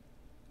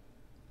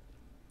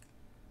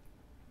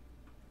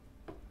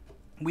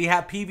 We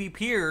have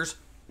PvPers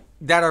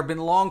that have been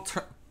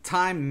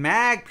long-time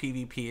mag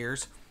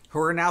PvPers who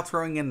are now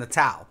throwing in the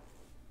towel.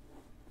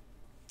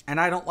 And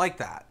I don't like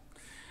that.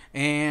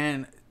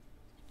 And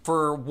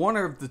for one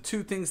of the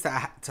two things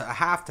that to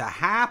have to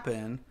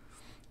happen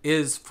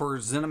is for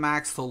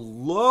ZeniMax to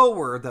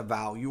lower the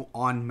value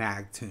on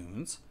mag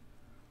tunes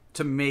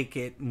to make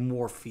it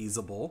more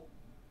feasible,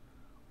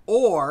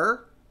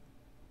 or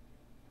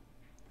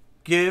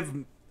give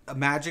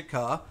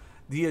magicka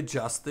the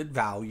adjusted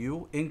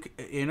value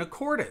in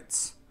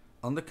accordance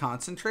on the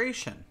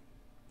concentration.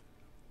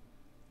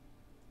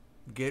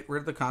 Get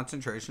rid of the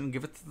concentration and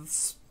give it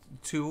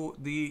to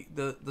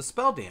the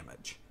spell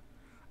damage.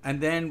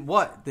 And then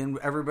what? Then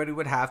everybody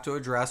would have to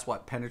address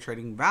what?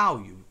 Penetrating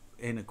value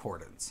in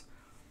accordance.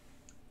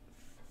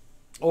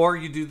 Or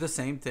you do the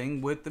same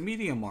thing with the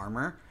medium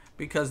armor,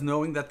 because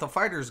knowing that the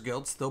Fighters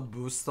Guild still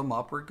boosts them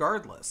up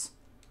regardless.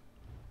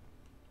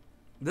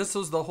 This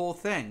was the whole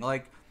thing.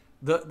 Like,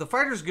 the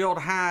Fighters Guild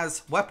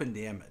has weapon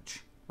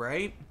damage,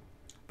 right?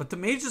 But the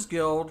Mages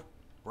Guild,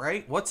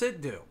 right? What's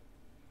it do?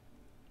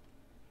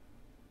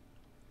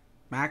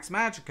 Max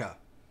Magicka.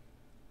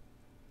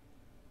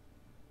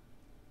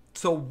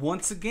 So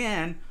once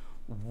again,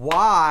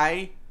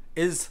 why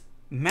is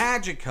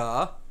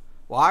Magicka,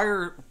 why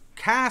are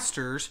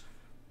casters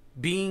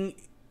being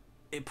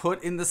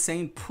put in the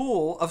same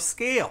pool of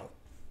scale?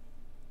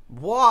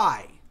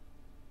 Why?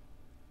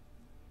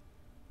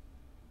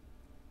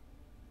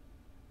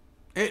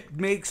 It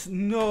makes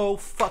no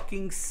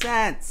fucking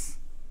sense.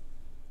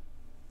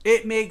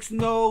 It makes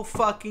no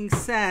fucking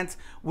sense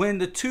when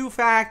the two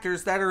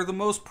factors that are the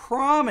most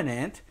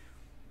prominent,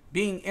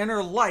 being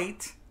inner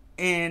light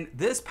and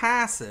this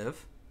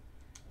passive,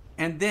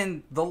 And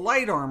then the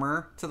light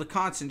armor to the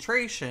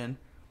concentration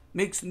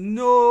makes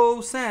no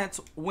sense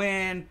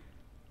when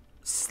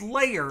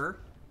Slayer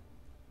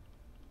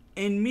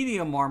in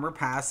medium armor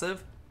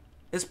passive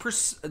is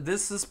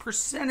this is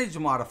percentage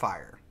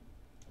modifier.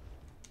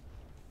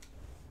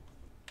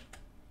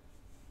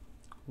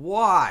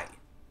 Why?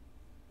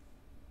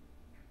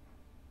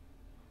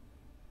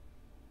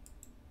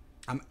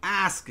 I'm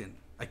asking.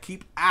 I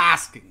keep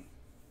asking.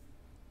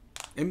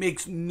 It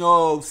makes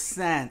no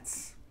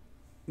sense.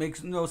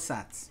 Makes no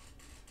sense.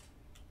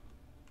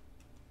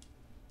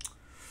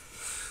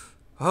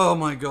 Oh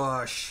my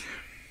gosh.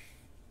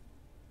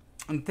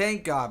 And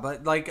thank God,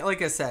 but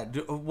like I said,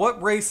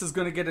 what race is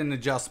going to get an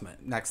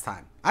adjustment next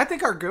time? I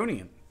think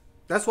Argonian.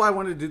 That's why I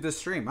wanted to do this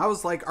stream. I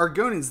was like,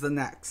 Argonian's the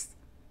next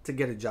to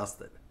get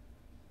adjusted.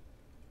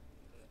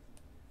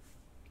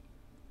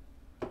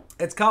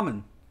 It's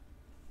coming.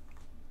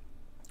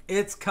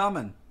 It's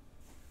coming.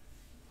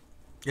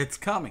 It's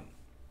coming.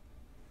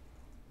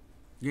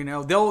 You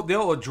know,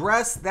 they'll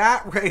address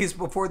that race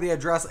before they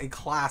address a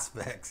class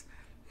fix.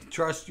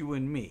 Trust you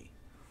and me.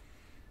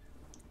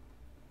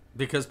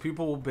 Because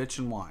people will bitch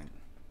and whine.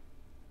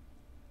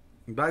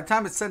 And by the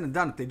time it's said and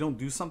done, if they don't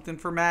do something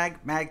for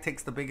Mag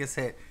takes the biggest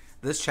hit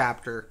this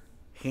chapter,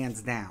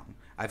 hands down.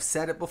 I've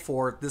said it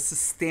before. This is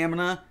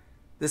stamina.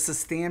 This is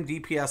Stam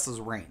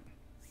DPS's reign.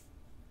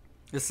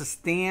 This is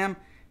Stam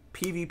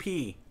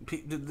PvP.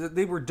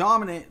 They were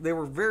dominant. They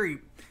were very...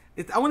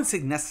 I wouldn't say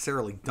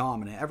necessarily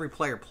dominant. Every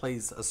player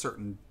plays a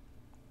certain...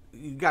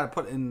 You got to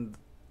put in,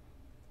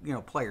 you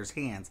know, players'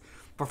 hands.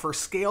 But for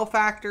scale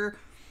factor,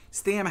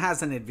 Stam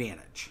has an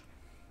advantage.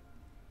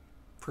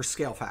 For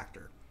scale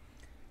factor.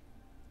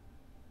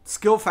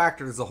 Skill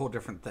factor is a whole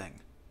different thing.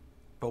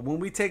 But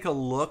when we take a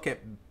look at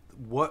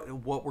what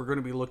we're going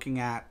to be looking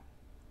at,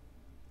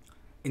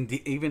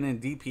 even in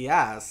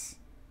DPS,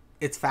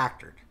 it's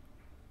factored.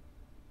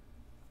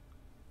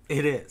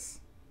 It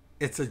is.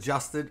 It's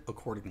adjusted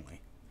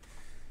accordingly.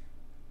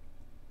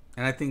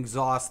 And I think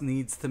ZOS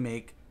needs to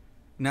make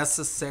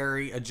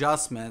necessary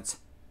adjustments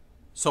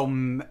so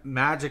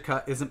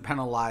Magicka isn't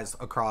penalized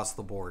across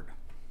the board.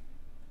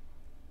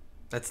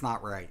 That's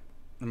not right,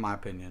 in my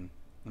opinion.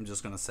 I'm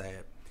just going to say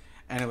it.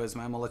 Anyways,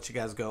 man, I'm going to let you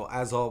guys go.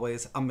 As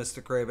always, I'm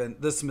Mystic Raven.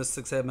 This is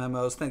Mystic's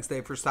MMOs. Thanks,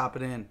 Dave, for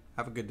stopping in.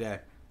 Have a good day.